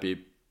 Okay, I might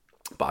be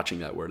botching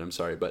that word, I'm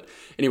sorry, but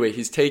anyway,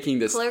 he's taking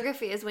this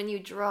calligraphy is when you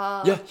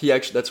draw. Yeah,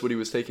 that's what he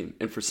was taking,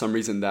 and for some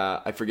reason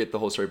that I forget the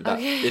whole story, but that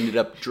ended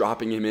up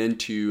dropping him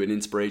into an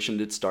inspiration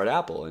to start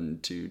Apple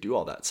and to do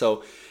all that.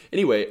 So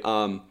anyway,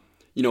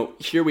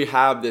 here we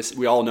have this,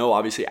 we all know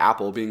obviously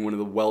Apple being one of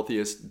the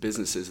wealthiest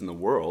businesses in the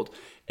world,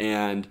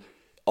 and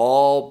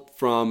all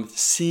from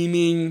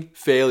seeming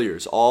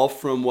failures, all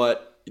from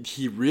what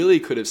he really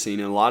could have seen,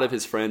 and a lot of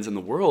his friends in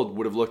the world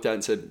would have looked at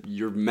and said,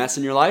 you're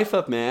messing your life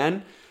up,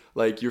 man.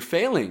 Like, you're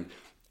failing.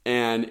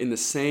 And in the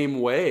same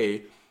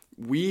way,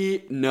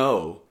 we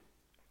know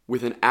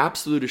with an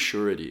absolute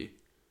assurity,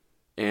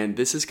 and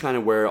this is kind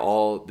of where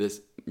all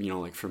this,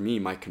 like for me,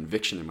 my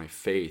conviction and my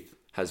faith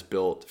has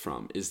built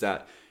from, is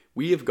that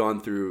we have gone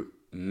through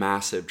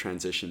massive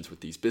transitions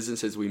with these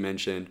businesses we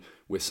mentioned,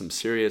 with some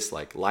serious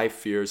like life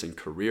fears and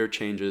career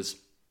changes.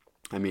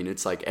 I mean,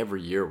 it's like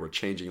every year we're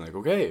changing, like,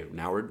 okay,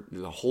 now we're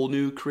a whole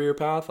new career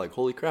path, like,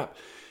 holy crap,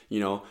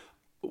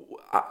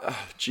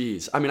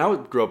 geez. I mean, I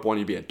would grow up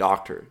wanting to be a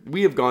doctor.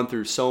 We have gone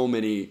through so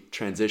many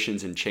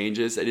transitions and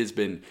changes. It has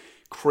been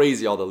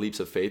crazy, all the leaps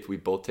of faith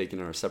we've both taken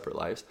in our separate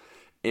lives.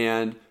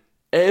 And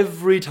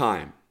every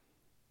time,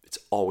 it's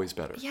always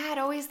better. Yeah, it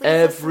always leads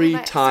every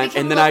us time.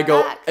 And then I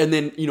go, back. And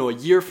then, a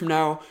year from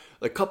now,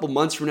 a couple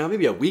months from now,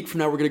 maybe a week from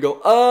now, we're going to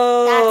go,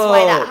 oh, that's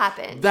why that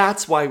happened.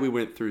 That's why we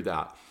went through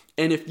that.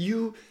 And if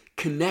you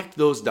connect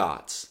those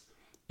dots,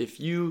 if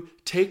you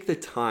take the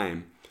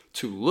time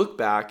to look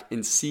back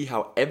and see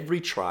how every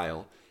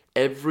trial,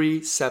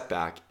 every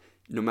setback,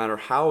 no matter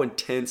how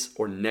intense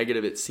or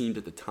negative it seemed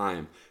at the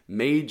time,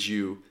 made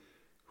you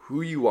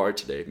who you are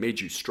today, made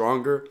you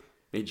stronger,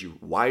 made you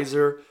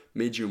wiser,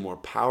 made you a more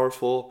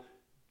powerful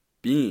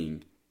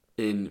being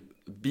in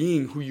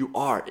being who you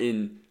are,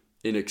 in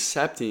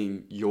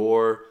accepting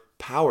your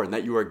power, and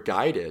that you are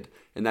guided,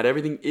 and that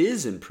everything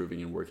is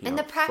improving and working and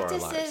out the for our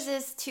practices lives.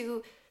 is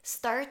to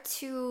start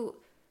to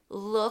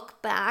look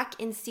back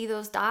and see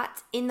those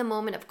dots in the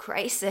moment of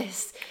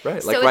crisis.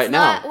 Right, so like it's right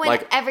not now, when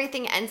like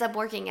everything ends up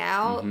working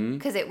out,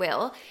 because it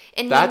will.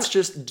 And that's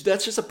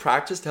just a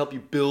practice to help you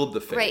build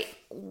the faith. right.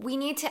 We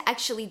need to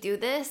actually do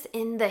this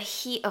in the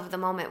heat of the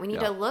moment. We need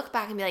to look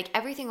back and be like,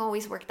 everything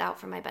always worked out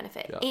for my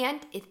benefit. Yeah. And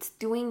it's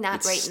doing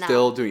that It's now.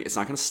 still doing it. It's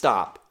not going to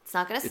stop. It's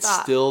not going to It's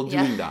stop. still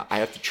doing that. I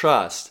have to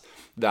trust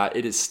that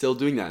it is still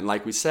doing that. And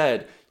like we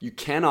said,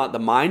 the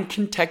mind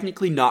can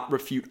technically not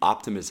refute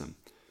optimism.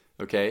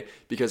 Okay?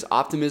 Because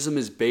optimism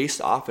is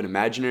based off an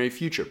imaginary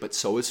future, but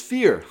so is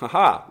fear.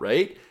 Haha,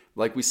 right?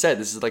 Like we said,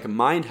 this is like a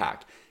mind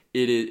hack.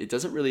 It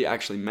doesn't really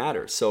actually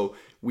matter. So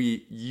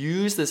we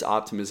use this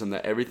optimism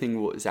that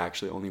everything is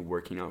actually only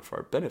working out for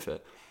our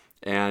benefit.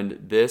 And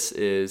this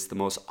is the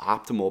most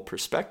optimal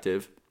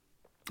perspective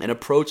and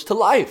approach to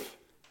life.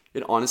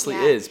 It honestly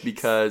is,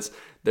 because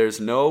there's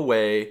no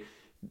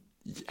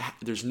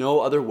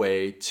other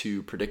way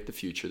to predict the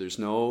future. There's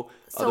no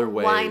other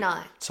way. Why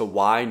not? So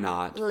why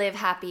not Live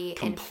happy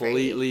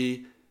completely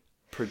and free.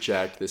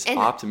 project this And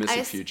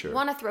optimistic future? I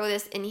want to throw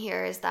this in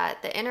here is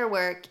that the inner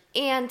work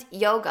and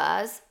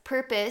yoga's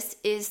purpose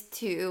is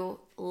to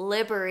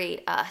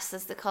liberate us,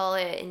 as they call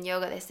it in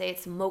yoga. They say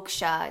it's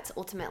moksha, it's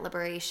ultimate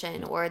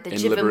liberation, or the And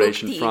jivamukti.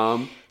 liberation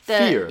from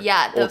fear,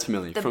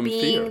 ultimately, the from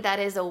being fear. that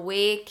is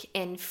awake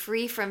and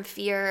free from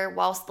fear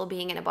while still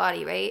being in a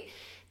body, right?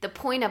 The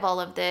point of all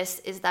of this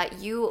is that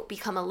you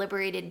become a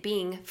liberated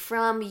being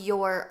from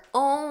your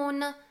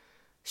own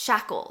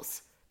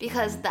shackles,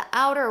 because the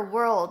outer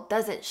world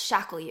doesn't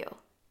shackle you.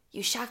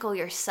 You shackle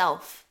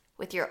yourself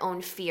with your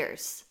own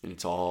fears. And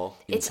it's all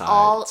inside. It's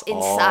all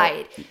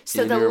inside.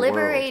 So the inner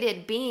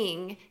liberated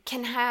being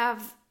can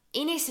have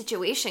any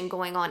situation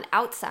going on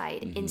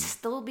outside and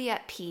still be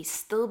at peace,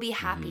 still be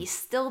happy,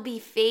 still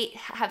be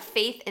have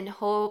faith and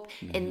hope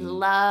and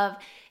love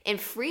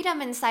and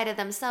freedom inside of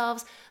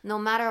themselves, no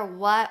matter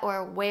what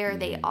or where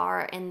they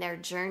are in their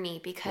journey,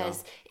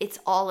 because it's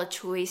all a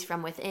choice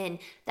from within.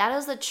 That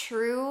is a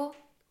true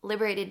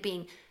liberated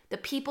being. The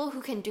people who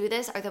can do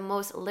this are the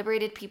most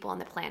liberated people on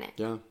the planet.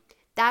 Yeah.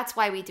 That's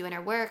why we do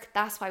inner work.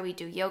 That's why we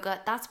do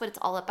yoga. That's what it's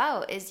all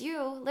about, is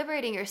you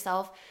liberating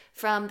yourself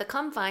from the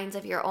confines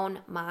of your own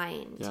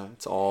mind. Yeah,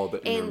 it's all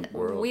the inner And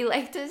world. we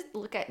like to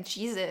look at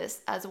Jesus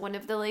as one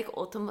of the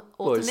ultimate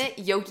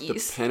He's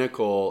yogis. the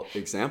pinnacle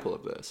example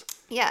of this.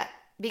 Yeah,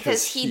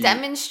 because 'Cause he he-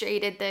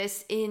 demonstrated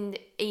this in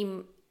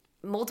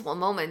multiple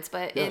moments,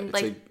 but in it's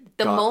like a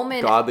the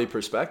moment godly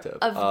perspective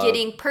of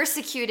getting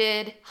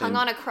persecuted, hung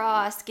on a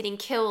cross, getting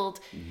killed,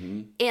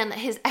 and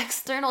his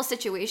external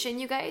situation,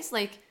 you guys,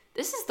 like,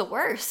 this is the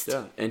worst.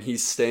 Yeah, and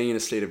he's staying in a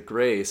state of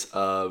grace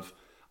of,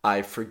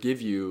 I forgive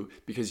you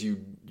because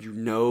you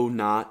know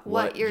not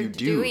what you're you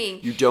do. doing.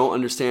 You don't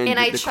understand And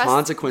I the trust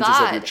consequences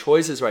of your God.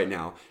 choices right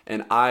now.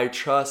 And I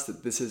trust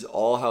that this is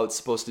all how it's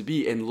supposed to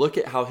be. And look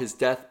at how his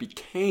death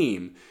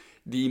became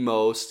the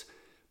most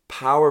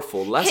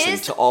powerful lesson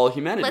to all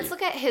humanity. Let's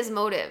look at his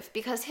motive,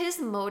 because his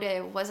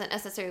motive wasn't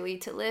necessarily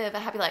to live a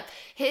happy life.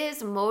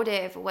 His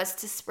motive was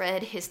to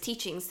spread his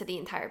teachings to the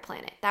entire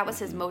planet. That was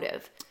his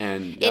motive.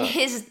 And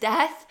his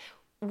death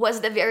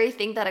was the very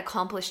thing that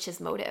accomplished his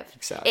motive.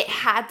 Exactly. It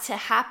had to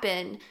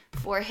happen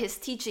for his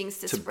teachings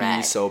to spread.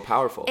 be so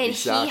powerful. And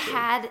Exactly. he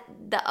had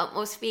the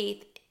utmost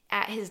faith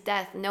at his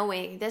death,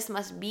 knowing this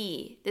must,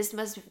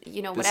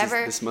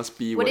 whatever. This must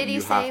be what what did he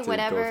you say? have to go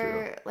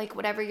Whatever, like,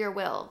 whatever your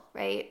will,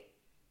 right?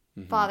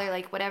 Father,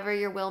 like, whatever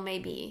your will may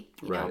be,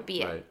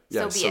 be it. Right.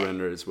 Yeah, So be it.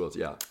 surrender his will.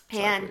 Yeah.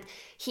 And Exactly.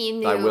 he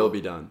knew Thy will be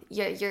done.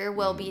 Your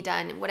will be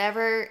done.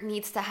 Whatever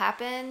needs to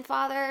happen,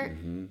 Father,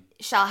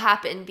 shall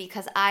happen,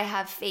 because I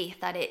have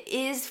faith that it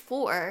is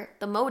for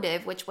the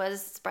motive, which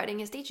was spreading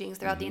his teachings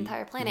throughout the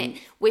entire planet,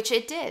 which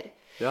it did.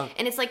 Yeah.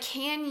 And it's like,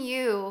 can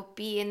you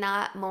be in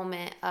that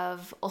moment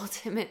of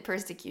ultimate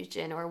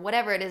persecution or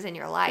whatever it is in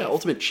your life? Yeah,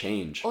 ultimate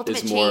change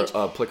Ultimate is more change.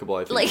 applicable,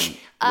 I think. Like,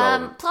 and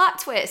relevant. plot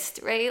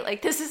twist, right?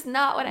 Like, this is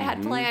not what I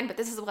had planned, but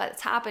this is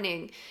what's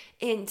happening.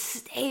 And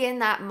stay in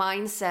that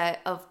mindset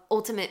of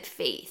ultimate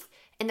faith.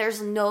 And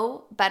there's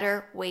no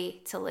better way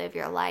to live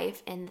your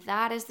life. And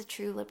that is the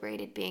true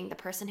liberated being, the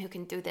person who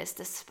can do this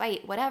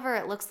despite whatever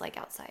it looks like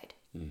outside.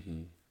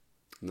 And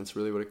that's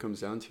really what it comes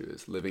down to,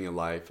 is living a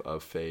life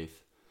of faith.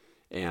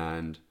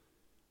 And,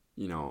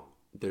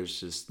 there's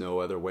just no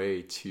other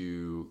way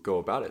to go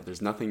about it.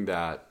 There's nothing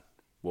that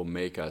will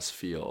make us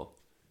feel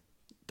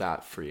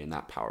that free and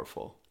that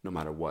powerful, no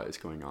matter what is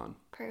going on.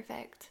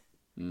 Perfect.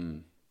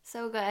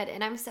 So good.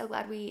 And I'm so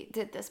glad we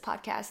did this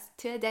podcast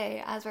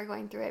today as we're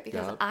going through it,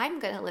 because Yep. I'm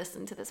going to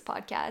listen to this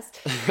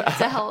podcast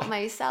to help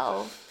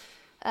myself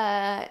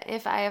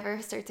if I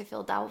ever start to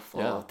feel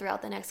doubtful Yeah.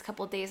 throughout the next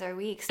couple days or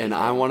weeks. And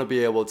I want to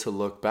be able to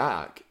look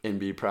back and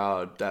be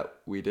proud that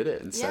we did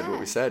it and said what Yeah.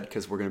 we said,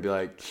 because we're going to be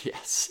like,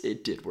 yes,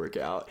 it did work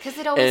out. 'Cause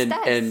it always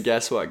does. And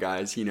guess what,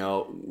 guys? You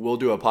know, we'll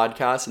do a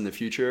podcast in the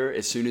future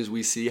as soon as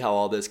we see how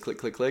all this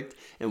clicked,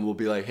 and we'll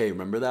be like, hey,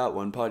 remember that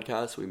one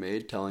podcast we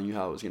made telling you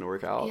how it was going to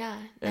work out? Yeah.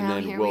 And Now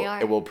then here we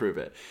are. we'll prove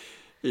it.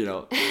 You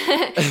know,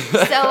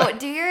 So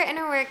do your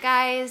inner work,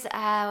 guys.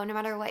 No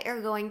matter what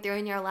you're going through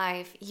in your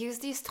life, use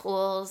these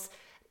tools.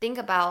 Think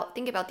about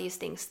these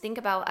things. Think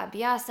about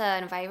abhyasa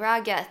and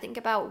vairagya. Think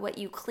about what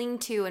you cling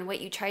to and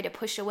what you try to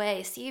push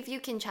away. See if you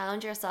can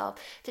challenge yourself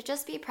to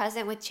just be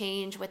present with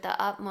change with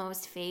the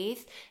utmost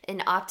faith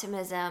and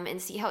optimism,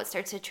 and see how it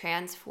starts to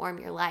transform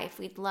your life.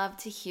 We'd love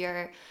to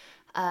hear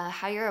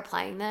how you're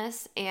applying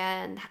this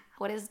and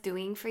what it's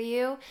doing for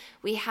you.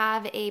 We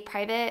have a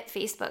private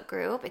Facebook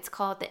group. It's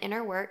called the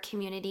Inner Work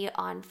Community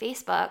on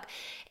Facebook.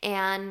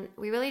 And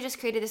we really just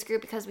created this group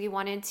because we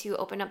wanted to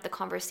open up the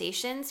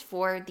conversations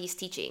for these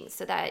teachings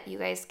so that you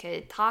guys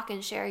could talk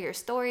and share your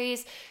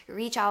stories,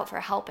 reach out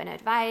for help and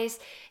advice,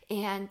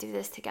 and do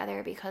this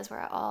together, because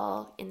we're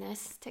all in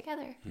this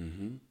together.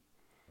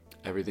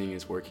 everything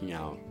is working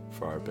out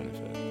for our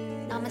benefit.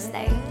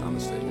 Namaste.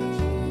 Namaste,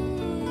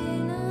 guys.